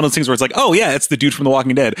was just one of those things where it's like, oh, yeah, it's the dude from The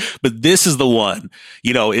Walking Dead. But this is the one.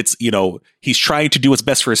 He's trying to do what's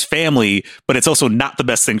best for his family, but it's also not the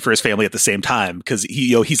best thing for his family at the same time. Because,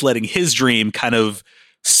 he's letting his dream kind of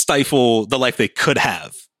stifle the life they could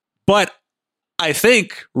have. But I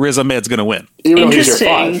think Riz Ahmed's going to win. Even though he's your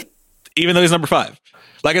 5. Even though he's number 5.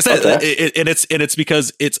 Like I said, it's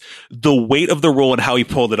because it's the weight of the role and how he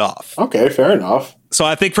pulled it off. Okay, fair enough. So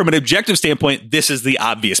I think from an objective standpoint, this is the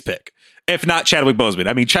obvious pick. If not Chadwick Boseman.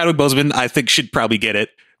 I mean, Chadwick Boseman, I think, should probably get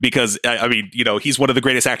it because, he's one of the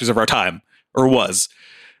greatest actors of our time, or was.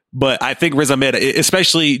 But I think Riz Ahmed,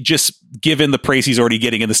 especially just given the praise he's already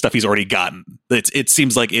getting and the stuff he's already gotten, it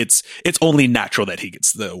seems like it's only natural that he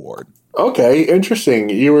gets the award. Okay, interesting.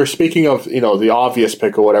 You were speaking of, the obvious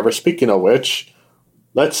pick or whatever. Speaking of which,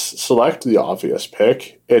 let's select the obvious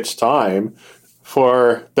pick. It's time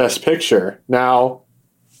for Best Picture. Now,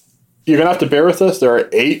 you're going to have to bear with us. There are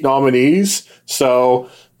 8 nominees. So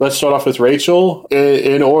let's start off with Rachel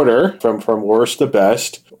in order from worst to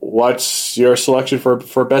best. What's your selection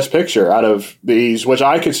for Best Picture out of these, which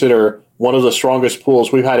I consider one of the strongest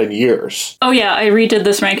pools we've had in years? Oh, yeah. I redid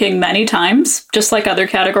this ranking many times, just like other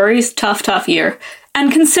categories. Tough year.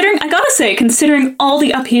 And considering all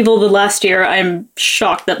the upheaval of the last year, I'm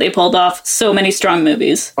shocked that they pulled off so many strong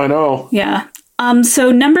movies. I know. Yeah.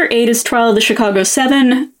 So number 8 is Trial of the Chicago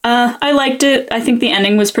 7. I liked it. I think the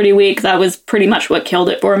ending was pretty weak. That was pretty much what killed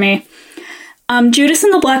it for me. Judas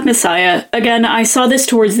and the Black Messiah. Again, I saw this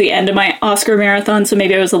towards the end of my Oscar marathon, so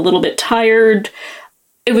maybe I was a little bit tired.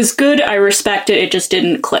 It was good. I respect it. It just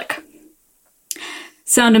didn't click.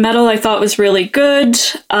 Sound of Metal I thought was really good.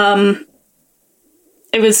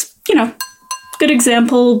 It was, good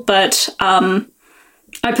example, but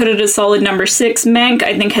I put it a solid number 6. Mank,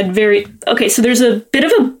 I think, had so there's a bit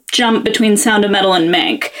of a jump between Sound of Metal and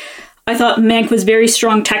Mank. I thought Mank was very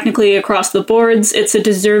strong technically across the boards. It's a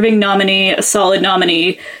deserving nominee, a solid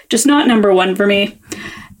nominee, just not number 1 for me.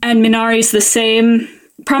 And Minari's the same.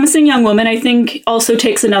 Promising Young Woman, I think, also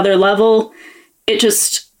takes another level. It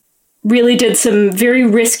just really did some very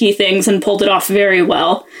risky things and pulled it off very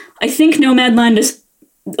well. I think Nomadland is,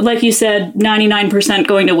 like you said, 99%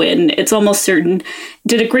 going to win. It's almost certain.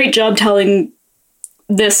 Did a great job telling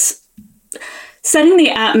setting the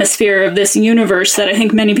atmosphere of this universe that I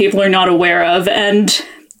think many people are not aware of, and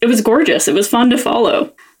it was gorgeous. It was fun to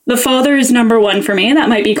follow. The Father is number 1 for me. That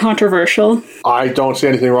might be controversial. I don't see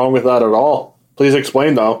anything wrong with that at all. Please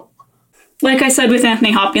explain, though. Like I said with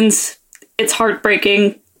Anthony Hopkins, it's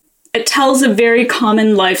heartbreaking. It tells a very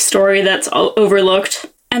common life story that's overlooked.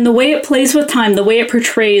 And the way it plays with time, the way it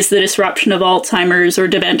portrays the disruption of Alzheimer's or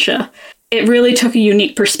dementia, it really took a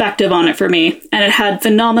unique perspective on it for me. And it had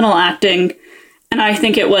phenomenal acting. And I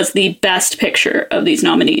think it was the best picture of these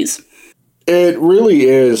nominees. It really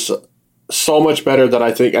is so much better than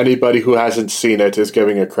I think anybody who hasn't seen it is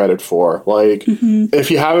giving it credit for. Like,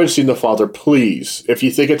 If you haven't seen The Father, please, if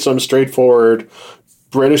you think it's some straightforward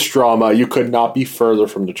British drama, you could not be further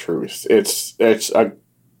from the truth. It's a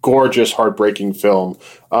gorgeous, heartbreaking film.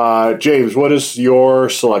 James, what does your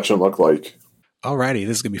selection look like? Alrighty,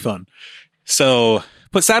 this is going to be fun. So,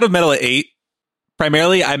 put Sound of Metal at 8.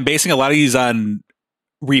 Primarily, I'm basing a lot of these on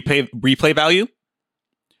replay value.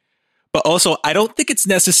 But also, I don't think it's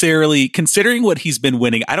necessarily, considering what he's been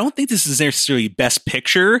winning, I don't think this is necessarily Best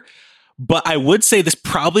Picture, but I would say this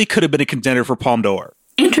probably could have been a contender for Palme d'Or.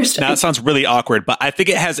 Interesting. Now, it sounds really awkward, but I think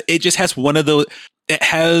it just has one of those, it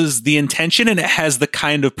has the intention and it has the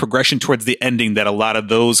kind of progression towards the ending that a lot of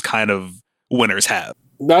those kind of winners have.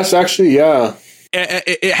 That's actually, yeah.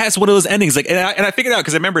 It has one of those endings, like, and I figured out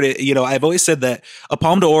because I remembered it. You know, I've always said that a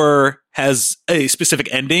Palme d'Or has a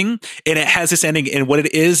specific ending, and it has this ending. And what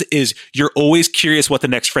it is you're always curious what the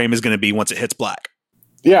next frame is going to be once it hits black.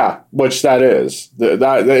 Yeah, which that is.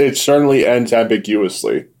 That it certainly ends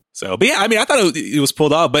ambiguously. So, but yeah, I mean, I thought it was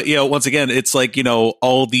pulled off, but you know, once again, it's like, you know,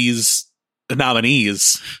 all these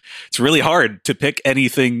nominees, it's really hard to pick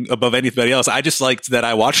anything above anybody else. I just liked that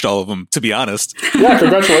I watched all of them, to be honest. Yeah,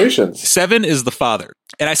 congratulations. 7 is The Father.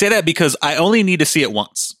 And I say that because I only need to see it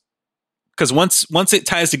once. Because once it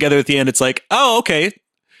ties together at the end, it's like, oh, okay.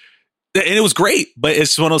 And it was great, but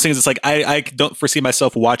it's one of those things. It's like, I don't foresee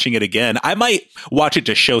myself watching it again. I might watch it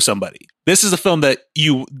to show somebody. This is a film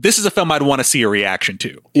I'd want to see a reaction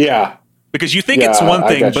to. Yeah. Because you think it's one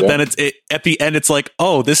thing, but then at the end, it's like,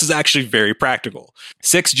 oh, this is actually very practical.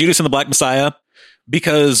 6, Judas and the Black Messiah.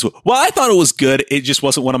 Because, well, I thought it was good. It just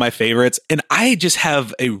wasn't one of my favorites. And I just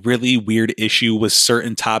have a really weird issue with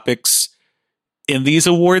certain topics in these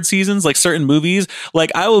award seasons, like certain movies.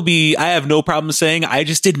 Like I have no problem saying I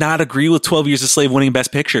just did not agree with 12 Years a Slave winning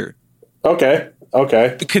Best Picture. Okay.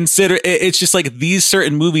 Consider it's just like these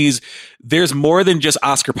certain movies, there's more than just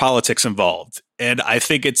Oscar politics involved. And I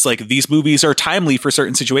think it's like these movies are timely for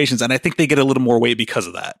certain situations. And I think they get a little more weight because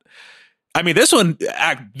of that. I mean, this one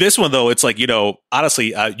though, it's like, you know,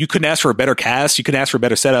 honestly, you couldn't ask for a better cast. You couldn't ask for a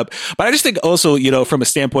better setup. But I just think also, you know, from a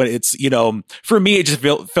standpoint, it's, you know, for me, it just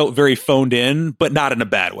felt very phoned in, but not in a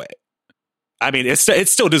bad way. I mean,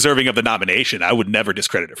 it's still deserving of the nomination. I would never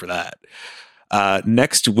discredit it for that.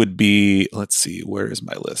 Next would be, let's see, where is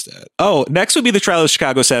my list at? Oh, next would be The Trial of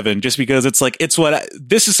Chicago 7, just because it's like,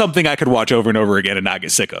 this is something I could watch over and over again and not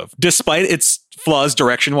get sick of, despite its flaws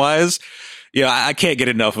direction wise. Yeah, I can't get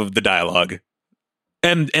enough of the dialogue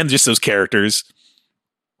and just those characters.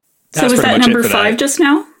 So was that number 5 just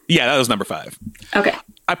now? Yeah, that was number 5. Okay.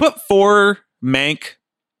 I put 4 Mank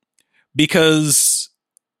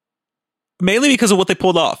mainly because of what they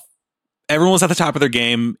pulled off. Everyone was at the top of their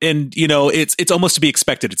game, and you know it's almost to be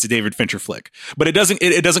expected. It's a David Fincher flick, but it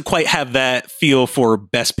doesn't quite have that feel for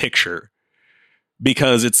Best Picture,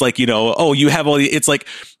 because it's like, you know, oh, you have all the, it's like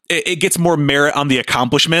it gets more merit on the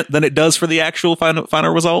accomplishment than it does for the actual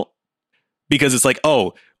final result, because it's like,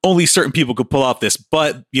 oh, only certain people could pull off this,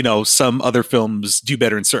 but you know, some other films do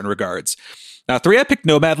better in certain regards. Now, 3, I picked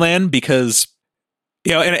Nomadland because,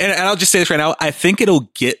 you know, and I'll just say this right now, I think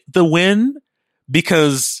it'll get the win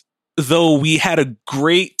because though we had a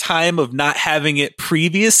great time of not having it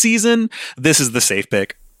previous season, this is the safe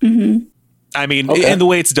pick. Mm-hmm. I mean, in the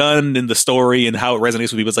way it's done, in the story and how it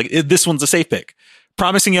resonates with people, it's like, this one's a safe pick.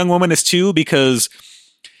 Promising Young Woman is 2 because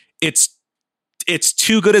it's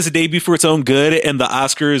too good as a debut for its own good, and the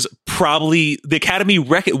Oscars the Academy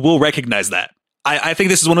will recognize that. I think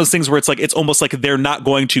this is one of those things where it's like, it's almost like they're not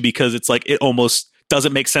going to, because it's like, it almost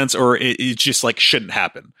doesn't make sense, or it just like shouldn't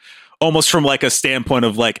happen. Almost from like a standpoint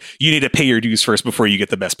of like, you need to pay your dues first before you get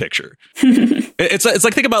the Best Picture. It's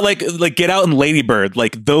like, think about like Get Out and Lady Bird,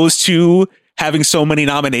 like those two having so many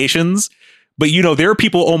nominations, but you know, there are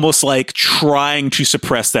people almost like trying to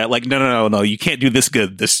suppress that. Like, no, you can't do this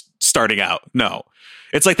good, this starting out. No,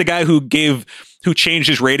 it's like the guy who changed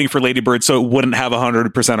his rating for Lady Bird so it wouldn't have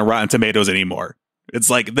 100% of Rotten Tomatoes anymore. It's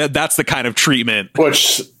like that's the kind of treatment.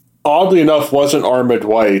 Which, oddly enough, wasn't Armid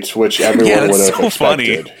White, which everyone would have expected.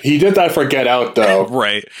 Funny. He did that for Get Out, though.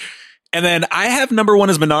 Right. And then I have number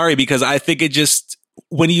 1 as Minari because I think it just,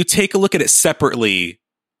 when you take a look at it separately,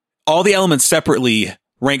 all the elements separately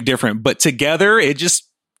rank different, but together it just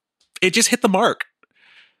hit the mark.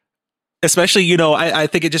 Especially, you know, I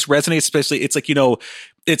think it just resonates, especially, it's like, you know,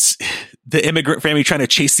 it's the immigrant family trying to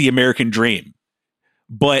chase the American dream,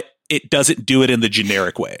 but it doesn't do it in the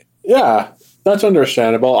generic way. Yeah. That's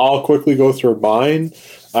understandable. I'll quickly go through mine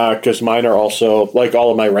because mine are also, like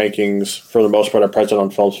all of my rankings, for the most part, are present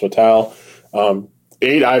on Films Fatale.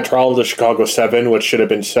 8, I had Trial of the Chicago 7, which should have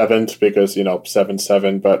been 7th because, you know,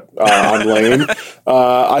 7-7, but I'm lame.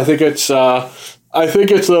 I think it's a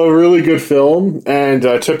really good film, and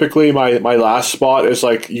typically my last spot is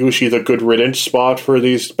like usually the good riddance spot for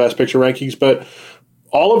these Best Picture rankings, but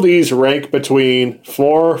all of these rank between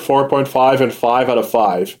 4, 4.5, and 5 out of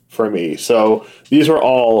 5 for me. So these are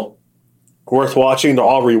all worth watching. They're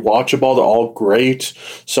all rewatchable. They're all great.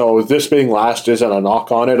 So this being last isn't a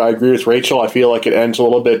knock on it. I agree with Rachel. I feel like it ends a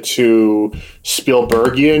little bit too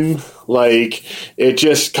Spielbergian. Like, it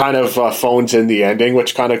just kind of phones in the ending,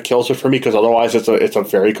 which kind of kills it for me, because otherwise it's a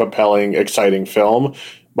very compelling, exciting film.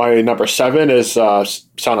 My number 7 is Sound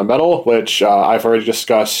of Metal, which I've already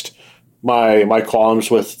discussed my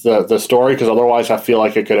qualms with the story, because otherwise I feel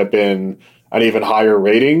like it could have been an even higher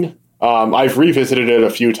rating. I've revisited it a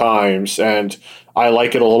few times, and I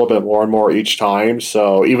like it a little bit more and more each time.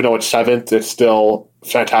 So even though it's 7th, it's still a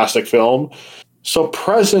fantastic film. So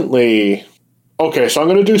presently, okay, so I'm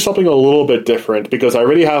going to do something a little bit different, because I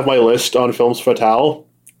already have my list on Films Fatale.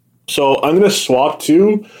 So I'm going to swap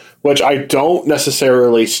 2, which I don't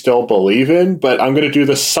necessarily still believe in, but I'm going to do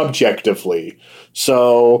this subjectively.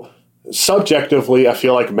 So subjectively, I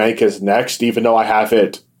feel like Mank is next, even though I have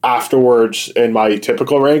it afterwards in my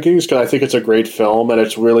typical rankings, because I think it's a great film and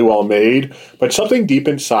it's really well made. But something deep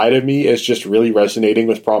inside of me is just really resonating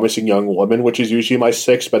with Promising Young Woman, which is usually my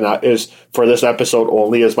 6, but that is for this episode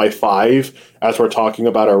only as my 5, as we're talking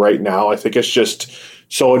about it right now. I think it's just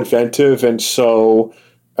so inventive and so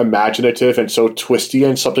imaginative and so twisty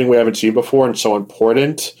and something we haven't seen before and so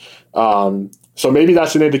important. So maybe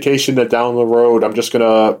that's an indication that down the road I'm just going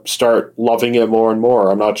to start loving it more and more.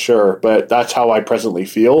 I'm not sure, but that's how I presently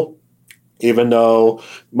feel. Even though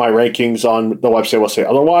my rankings on the website will say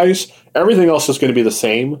otherwise, everything else is going to be the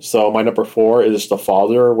same. So my number 4 is The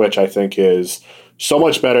Father, which I think is so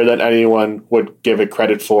much better than anyone would give it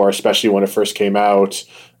credit for, especially when it first came out.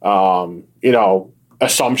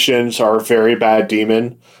 Assumptions are a very bad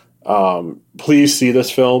demon. Please see this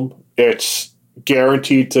film. It's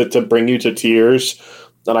guaranteed to bring you to tears,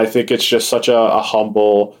 and I think it's just such a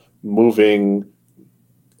humble, moving,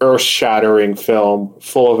 earth-shattering film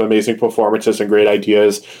full of amazing performances and great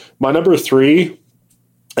ideas. My number 3,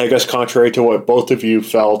 I guess contrary to what both of you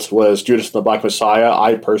felt, was Judas and the Black Messiah.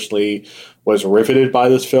 I personally was riveted by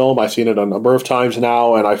this film. I've seen it a number of times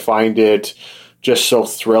now, and I find it just so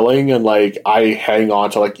thrilling, and like I hang on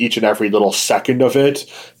to like each and every little second of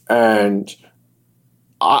it, and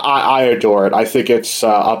I adore it. I think it's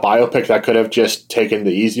a biopic that could have just taken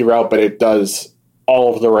the easy route, but it does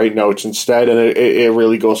all of the right notes instead, and it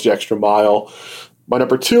really goes the extra mile. My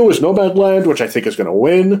number 2 is Nomadland, which I think is going to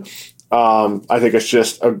win. I think it's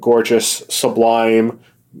just a gorgeous, sublime,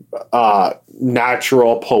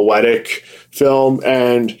 natural, poetic film,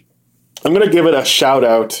 and I'm going to give it a shout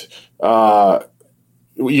out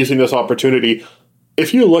using this opportunity.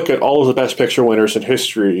 If you look at all of the Best Picture winners in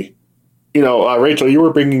history, Rachel, you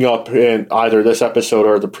were bringing up in either this episode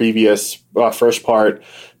or the previous first part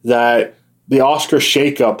that the Oscar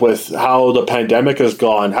shakeup with how the pandemic has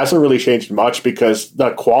gone hasn't really changed much, because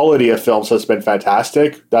the quality of films has been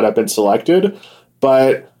fantastic that have been selected.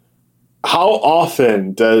 But how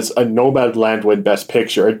often does a Nomadland win Best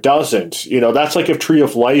Picture? It doesn't. That's like if Tree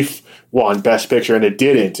of Life won Best Picture and it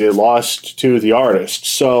didn't. It lost to The Artist.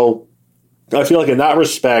 So I feel like in that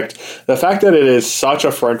respect, the fact that it is such a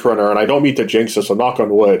frontrunner, and I don't mean to jinx this, so knock on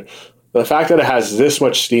wood, the fact that it has this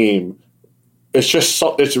much steam,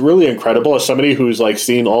 it's really incredible. As somebody who's like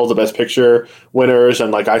seen all the Best Picture winners,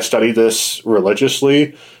 and like I study this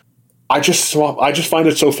religiously, I just find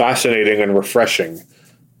it so fascinating and refreshing.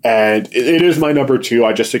 And it is my number 2.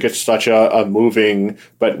 I just think it's such a moving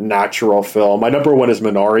but natural film. My number 1 is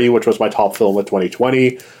Minari, which was my top film of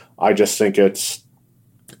 2020. I just think it's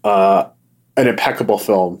an impeccable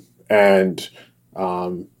film, and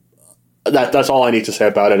that's all I need to say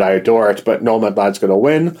about it. I adore it, but Nomadland's going to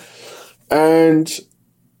win. And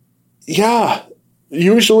yeah,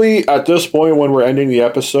 usually at this point when we're ending the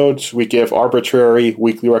episodes, we give arbitrary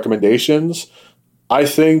weekly recommendations. I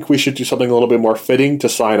think we should do something a little bit more fitting to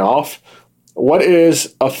sign off. What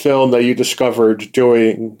is a film that you discovered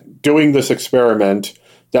doing this experiment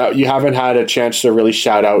that you haven't had a chance to really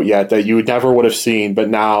shout out yet, that you never would have seen, but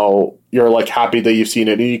now you're like happy that you've seen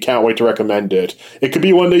it and you can't wait to recommend it? It could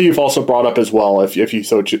be one that you've also brought up as well, if you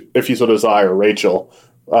so desire. Rachel,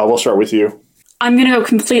 we'll start with you. I'm going to go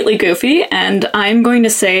completely goofy, and I'm going to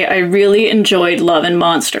say I really enjoyed Love and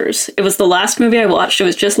Monsters. It was the last movie I watched. It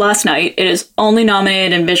was just last night. It is only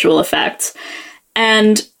nominated in visual effects,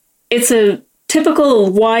 and it's a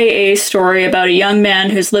typical YA story about a young man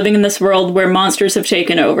who's living in this world where monsters have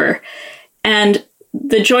taken over. And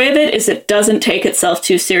the joy of it is it doesn't take itself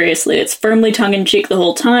too seriously. It's firmly tongue-in-cheek the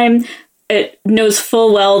whole time. It knows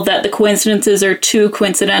full well that the coincidences are too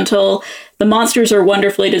coincidental. The monsters are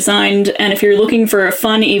wonderfully designed, and if you're looking for a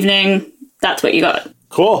fun evening, that's what you got.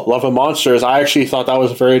 Cool. Love and Monsters. I actually thought that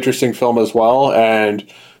was a very interesting film as well, and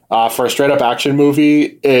For a straight up action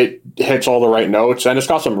movie, it hits all the right notes, and it's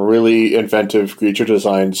got some really inventive creature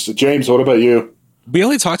designs. James, what about you? We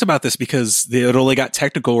only talked about this because it only got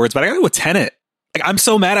technical words, but I gotta go with Tenet. Like, I'm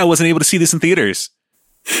so mad I wasn't able to see this in theaters.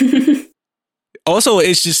 Also,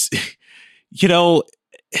 it's just, you know,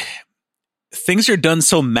 things are done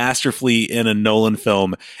so masterfully in a Nolan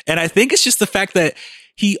film. And I think it's just the fact that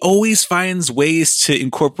he always finds ways to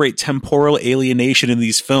incorporate temporal alienation in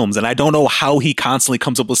these films. And I don't know how he constantly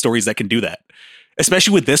comes up with stories that can do that,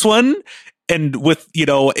 especially with this one. And with, you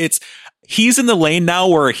know, he's in the lane now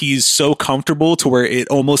where he's so comfortable to where it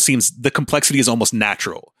almost seems the complexity is almost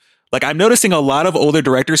natural. Like, I'm noticing a lot of older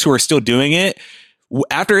directors who are still doing it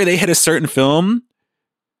after they hit a certain film.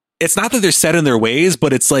 It's not that they're set in their ways,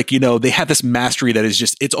 but it's like, you know, they have this mastery that is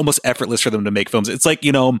just, it's almost effortless for them to make films. It's like,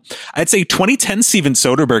 you know, I'd say 2010 Steven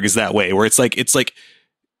Soderbergh is that way, where it's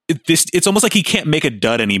almost like he can't make a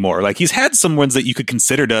dud anymore. Like, he's had some ones that you could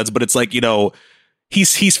consider duds, but it's like, you know,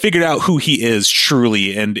 he's figured out who he is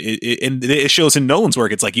truly. And it shows in Nolan's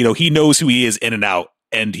work. It's like, you know, he knows who he is in and out.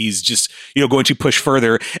 And he's just, you know, going to push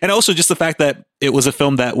further. And also just the fact that it was a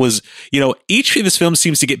film that was, you know, each of his films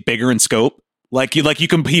seems to get bigger in scope.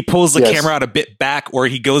 He pulls the camera out a bit back, or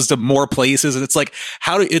he goes to more places, and it's like,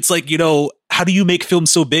 how do you make films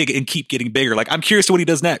so big and keep getting bigger? Like, I'm curious to what he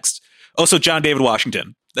does next. Also, John David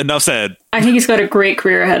Washington. Enough said. I think he's got a great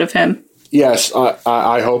career ahead of him. Yes,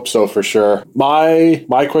 I hope so, for sure. My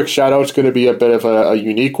quick shout out is going to be a bit of a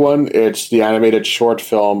unique one. It's the animated short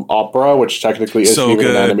film Opera, which technically isn't even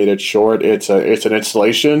an animated short. It's an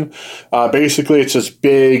installation. Basically, it's this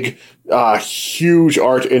big, huge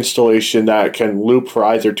art installation that can loop for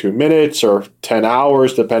either 2 minutes or 10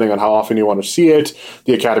 hours, depending on how often you want to see it.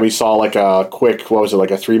 The Academy saw like a quick,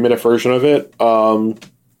 like a 3-minute version of it.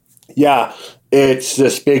 It's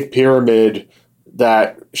this big pyramid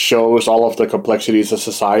that shows all of the complexities of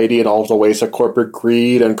society and all of the ways that corporate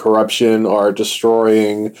greed and corruption are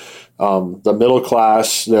destroying the middle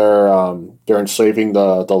class. They're enslaving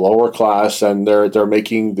the lower class, and they're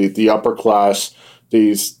making the upper class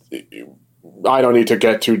these. I don't need to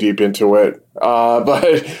get too deep into it, but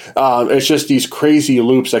it's just these crazy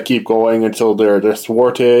loops that keep going until they're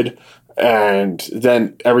thwarted, and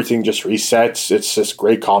then everything just resets. It's this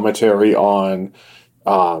great commentary on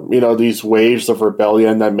these waves of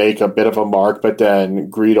rebellion that make a bit of a mark, but then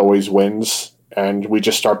greed always wins, and we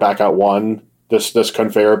just start back at one. This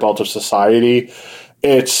conveyor belt of society.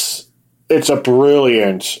 It's a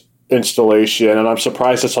brilliant installation, and I'm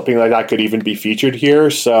surprised that something like that could even be featured here.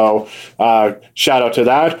 So shout out to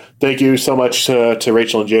that. Thank you so much to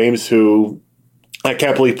Rachel and James, who I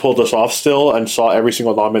can't believe pulled this off still and saw every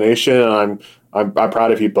single nomination, and I'm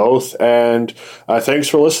proud of you both. And thanks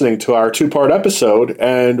for listening to our 2-part episode.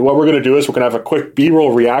 And what we're going to do is we're going to have a quick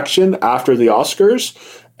B-roll reaction after the Oscars,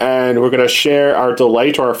 and we're going to share our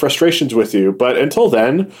delight or our frustrations with you. But until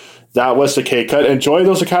then, that was the K-Cut. Enjoy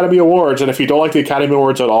those Academy Awards. And if you don't like the Academy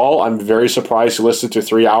Awards at all, I'm very surprised you listened to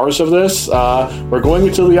 3 hours of this. We're going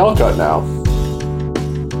into the L-Cut now.